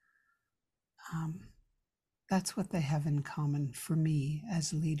 That's what they have in common for me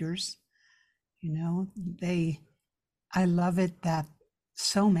as leaders. You know, I love it that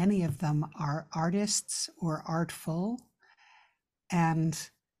so many of them are artists or artful, and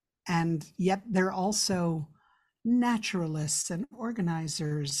yet they're also naturalists and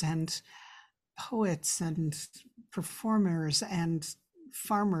organizers and poets and performers and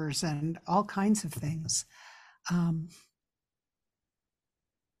farmers and all kinds of things.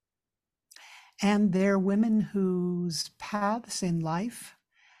 And they're women whose paths in life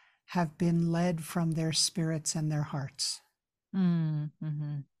have been led from their spirits and their hearts.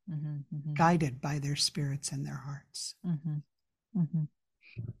 guided by their spirits and their hearts.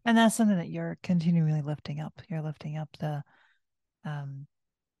 And that's something that you're continually lifting up. You're lifting up the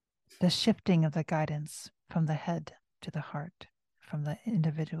shifting of the guidance from the head to the heart, from the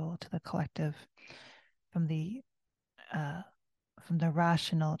individual to the collective, from the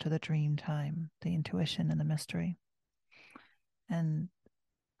rational to the dream time, the intuition and the mystery, and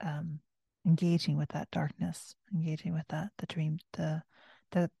engaging with that darkness, engaging with that the dream, the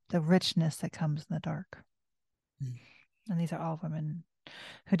richness that comes in the dark. And these are all women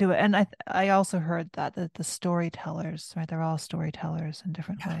who do it. And I also heard that the storytellers, right? They're all storytellers in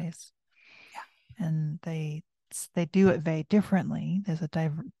different ways. Yeah. And they do it very differently. There's a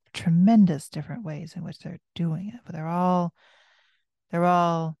tremendous different ways in which they're doing it, but they're all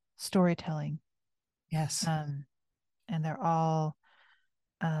storytelling. Yes. And they're all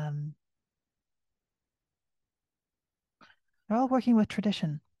working with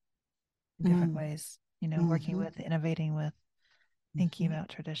tradition in different ways, working with, innovating with, thinking about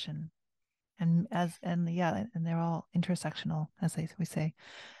tradition. And they're all intersectional, as we say.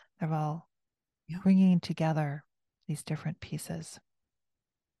 They're all bringing together these different pieces.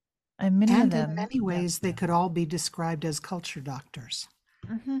 And many of them, in many ways, they could all be described as culture doctors.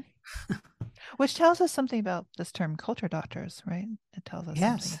 Which tells us something about this term culture doctors, right? It tells us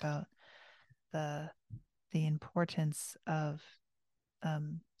something about the importance of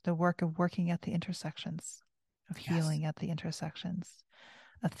the work of working at the intersections, of healing at the intersections,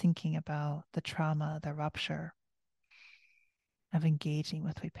 of thinking about the trauma, the rupture, of engaging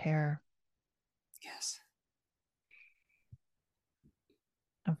with repair. Yes.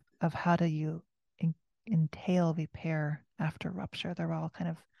 Of how do you entail repair after rupture? They're all kind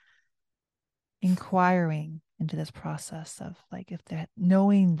of inquiring into this process of, like, if they're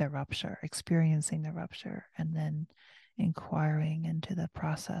knowing the rupture, experiencing the rupture, and then inquiring into the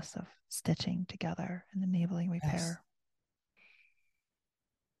process of stitching together and enabling repair.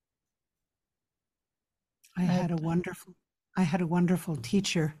 I had a wonderful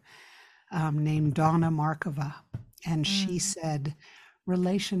teacher named Donna Markova, and she said,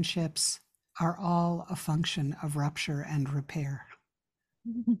 relationships are all a function of rupture and repair.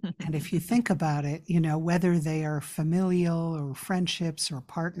 And if you think about it, whether they are familial or friendships or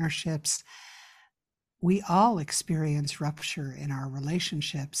partnerships, we all experience rupture in our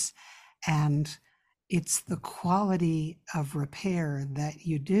relationships. And it's the quality of repair that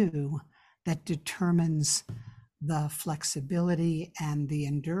you do that determines the flexibility and the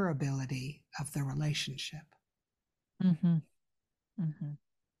endurability of the relationship.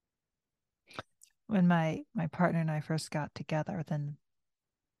 When my partner and I first got together, then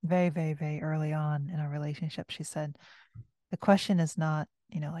very, very, very early on in our relationship, she said, the question is not,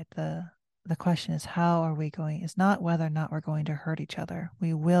 the question is it's not whether or not we're going to hurt each other.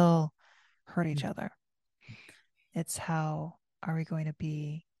 We will hurt each other. It's how are we going to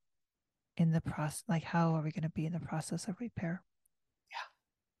be in the process, like how are we going to be in the process of repair? Yeah.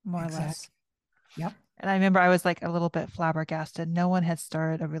 More or less. Yep. And I remember I was like a little bit flabbergasted. No one had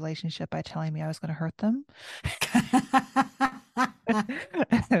started a relationship by telling me I was going to hurt them.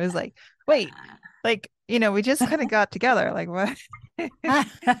 I was like, wait, like, we just kind of got together. Like, what?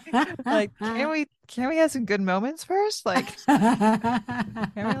 Like, can we have some good moments first? Like,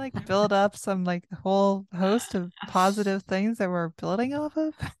 can we like build up some like whole host of positive things that we're building off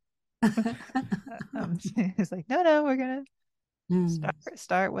of? It's like, no, we're gonna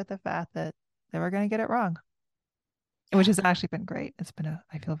start with the fact that we're gonna get it wrong, which has actually been great. It's been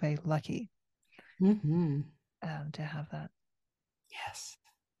I feel very lucky to have that. Yes.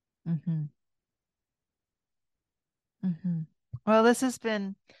 Well, this has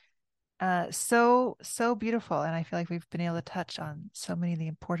been so beautiful, and I feel like we've been able to touch on so many of the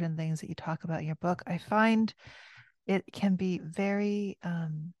important things that you talk about in your book. I find it can be very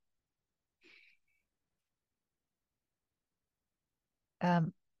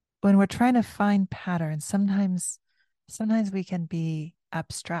when we're trying to find patterns, sometimes we can be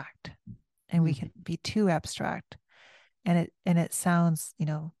abstract, and we can be too abstract, and it sounds,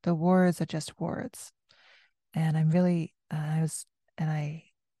 the words are just words. And I'm really I'm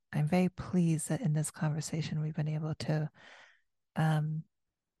very pleased that in this conversation we've been able to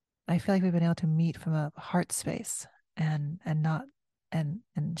I feel like we've been able to meet from a heart space and not and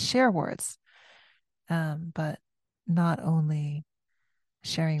share words, but not only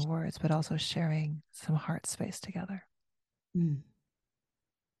sharing words, but also sharing some heart space together.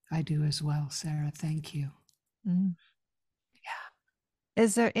 I do as well, Sarah. Thank you. Yeah.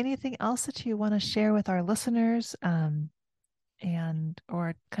 Is there anything else that you want to share with our listeners, and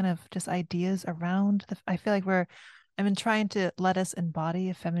or kind of just ideas around I feel like we're I've been trying to let us embody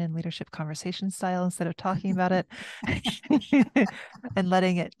a feminine leadership conversation style instead of talking about it and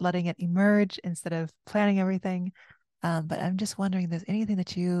letting it emerge instead of planning everything. But I'm just wondering if there's anything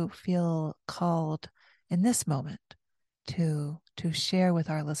that you feel called in this moment to share with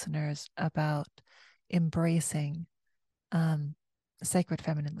our listeners about embracing sacred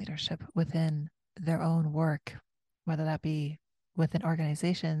feminine leadership within their own work, whether that be within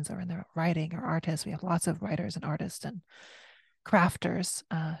organizations or in their writing or artists. We have lots of writers and artists and crafters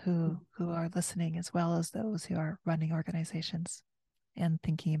who are listening, as well as those who are running organizations and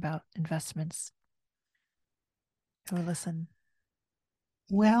thinking about investments who will listen.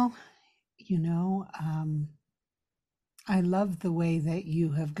 Well, I love the way that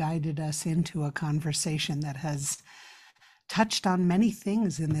you have guided us into a conversation that has touched on many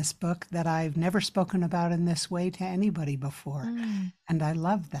things in this book that I've never spoken about in this way to anybody before. And I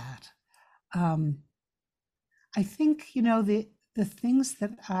love that. I think, the things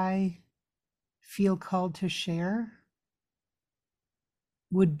that I feel called to share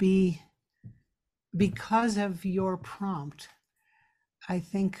would be because of your prompt. I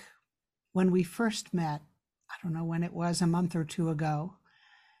think when we first met, I don't know when it was, a month or two ago,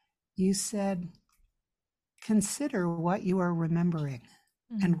 you said, consider what you are remembering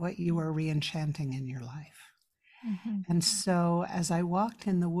and what you are re-enchanting in your life. And so as I walked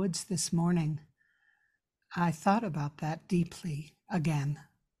in the woods this morning, I thought about that deeply again.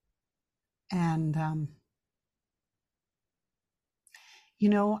 And,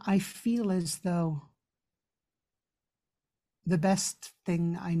 I feel as though the best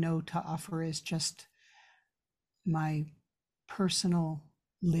thing I know to offer is just my personal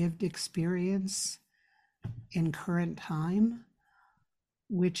lived experience in current time,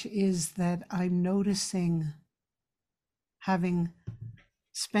 which is that I'm noticing, having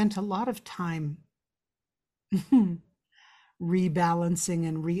spent a lot of time rebalancing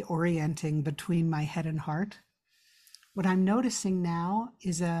and reorienting between my head and heart, what I'm noticing now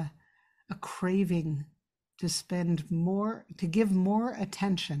is a craving to give more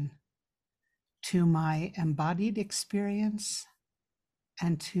attention to my embodied experience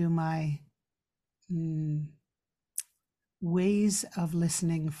and to my ways of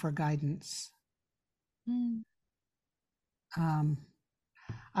listening for guidance.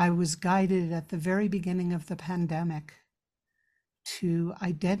 I was guided at the very beginning of the pandemic to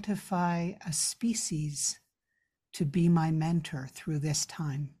identify a species to be my mentor through this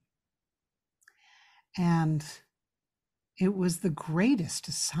time. And it was the greatest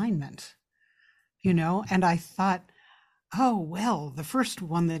assignment, and I thought, oh, well, the first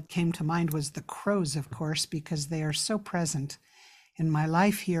one that came to mind was the crows, of course, because they are so present in my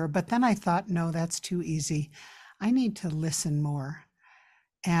life here. But then I thought, no, that's too easy. I need to listen more.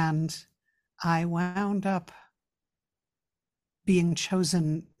 And I wound up being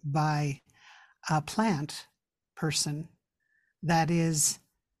chosen by a plant person that is,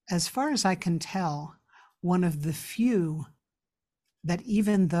 as far as I can tell, one of the few that,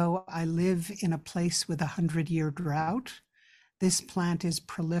 even though I live in a place with 100-year drought, this plant is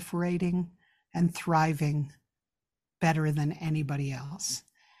proliferating and thriving better than anybody else.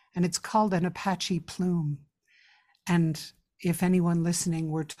 And it's called an Apache plume. And if anyone listening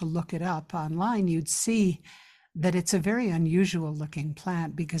were to look it up online, you'd see that it's a very unusual looking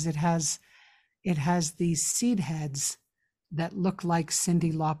plant because it has these seed heads that look like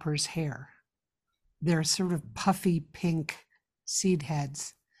Cyndi Lauper's hair. They're sort of puffy pink seed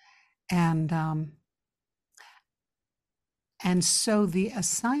heads. And so the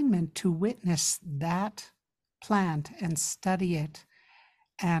assignment to witness that plant and study it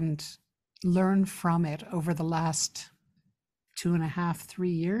and learn from it over the last 2.5, 3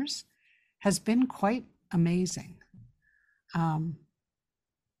 years has been quite amazing.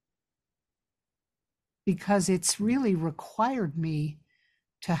 Because it's really required me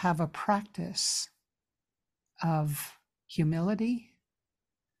to have a practice of humility,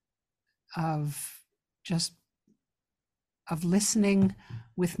 of listening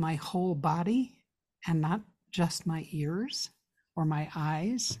with my whole body and not just my ears or my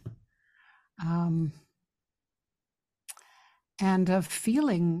eyes, and of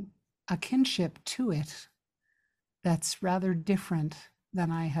feeling a kinship to it that's rather different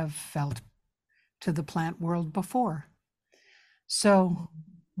than I have felt to the plant world before. So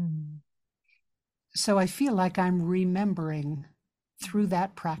I feel like I'm remembering through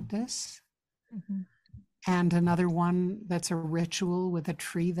that practice. And another one that's a ritual with a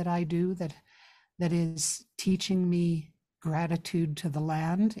tree that I do that is teaching me gratitude to the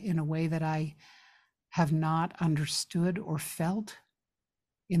land in a way that I have not understood or felt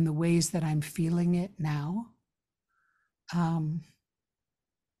in the ways that I'm feeling it now. Um,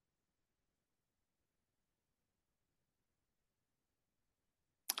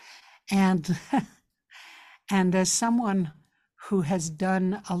 and and as someone who has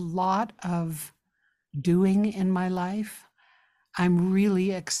done a lot of doing in my life, I'm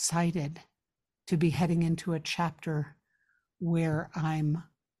really excited to be heading into a chapter where I'm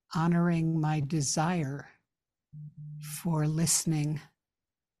honoring my desire for listening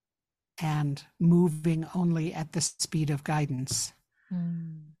and moving only at the speed of guidance.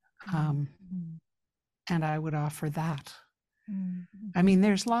 And I would offer that. I mean,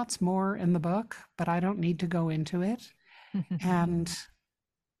 there's lots more in the book, but I don't need to go into it. And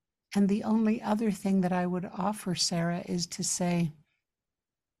the only other thing that I would offer, Sarah, is to say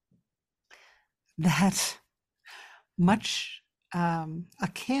that much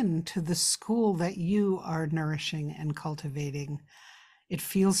akin to the school that you are nourishing and cultivating, it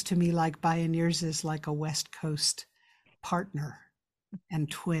feels to me like Bioneers is like a West Coast partner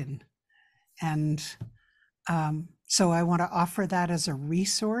and twin. And so I want to offer that as a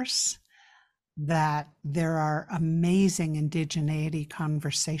resource, that there are amazing indigeneity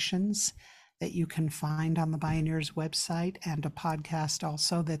conversations that you can find on the Bioneers website, and a podcast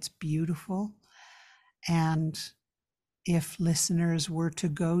also that's beautiful. And if listeners were to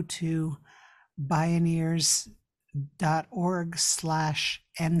go to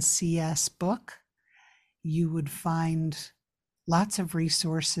bioneers.org/NCS book, you would find lots of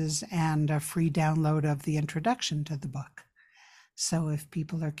resources and a free download of the introduction to the book. So if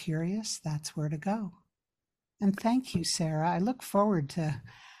people are curious, that's where to go. And thank you, Sarah. I look forward to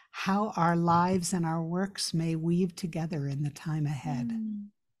how our lives and our works may weave together in the time ahead.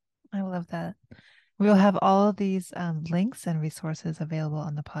 I love that. We'll have all of these links and resources available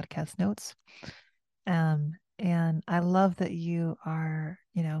on the podcast notes. And I love that you are,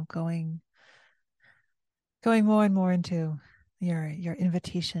 going more and more into your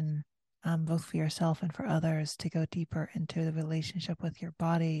invitation, both for yourself and for others, to go deeper into the relationship with your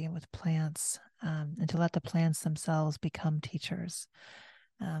body and with plants, and to let the plants themselves become teachers,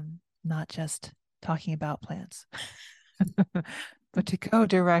 not just talking about plants, but to go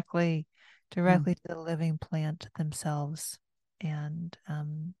directly to the living plant themselves, and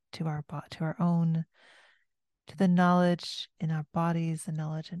to the knowledge in our bodies, the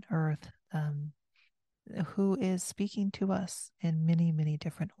knowledge in earth, who is speaking to us in many, many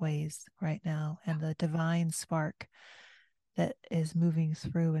different ways right now, and the divine spark that is moving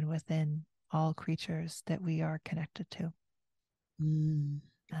through and within all creatures that we are connected to. And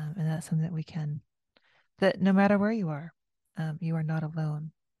that's something that no matter where you are not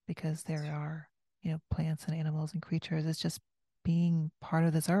alone, because there are, plants and animals and creatures. It's just being part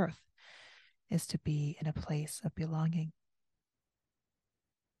of this earth is to be in a place of belonging.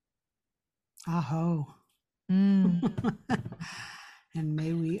 Aho. And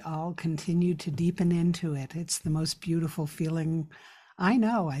may we all continue to deepen into it. It's the most beautiful feeling I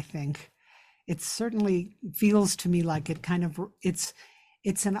know, I think. It certainly feels to me like it's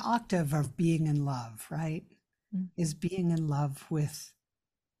an octave of being in love, right? Is being in love with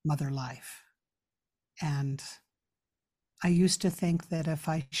Mother Life. And I used to think that if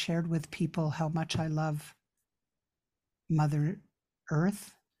I shared with people how much I love Mother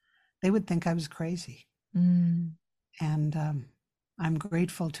Earth, they would think I was crazy. And I'm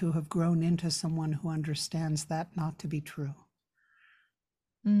grateful to have grown into someone who understands that not to be true.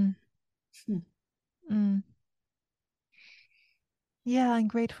 Yeah, I'm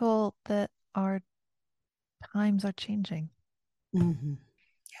grateful that our times are changing. Yes.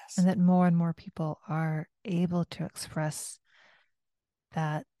 And that more and more people are able to express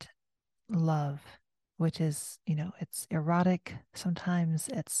that love, which is, it's erotic, sometimes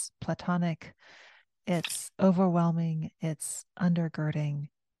it's platonic, it's overwhelming, it's undergirding,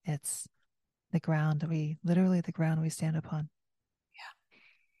 it's the ground we stand upon. Yeah.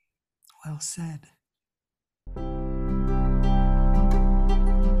 Well said.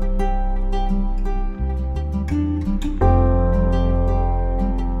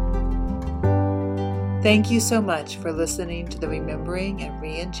 Thank you so much for listening to the Remembering and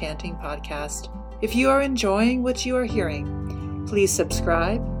Re-Enchanting podcast. If you are enjoying what you are hearing, please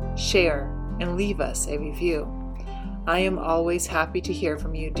subscribe, share, and leave us a review. I am always happy to hear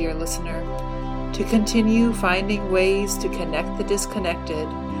from you, dear listener, to continue finding ways to connect the disconnected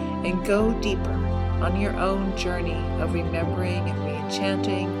and go deeper on your own journey of remembering and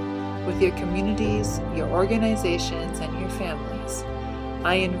re-enchanting with your communities, your organizations, and your families.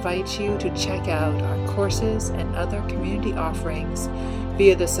 I invite you to check out our courses and other community offerings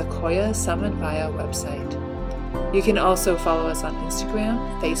via the Sequoia Summit Via website. You can also follow us on Instagram,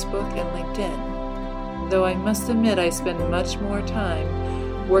 Facebook, and LinkedIn. though I must admit I spend much more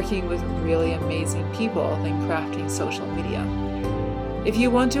time working with really amazing people than crafting social media. If you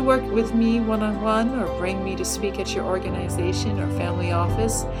want to work with me one-on-one or bring me to speak at your organization or family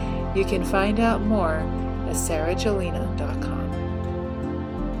office, you can find out more at sarahjelena.com.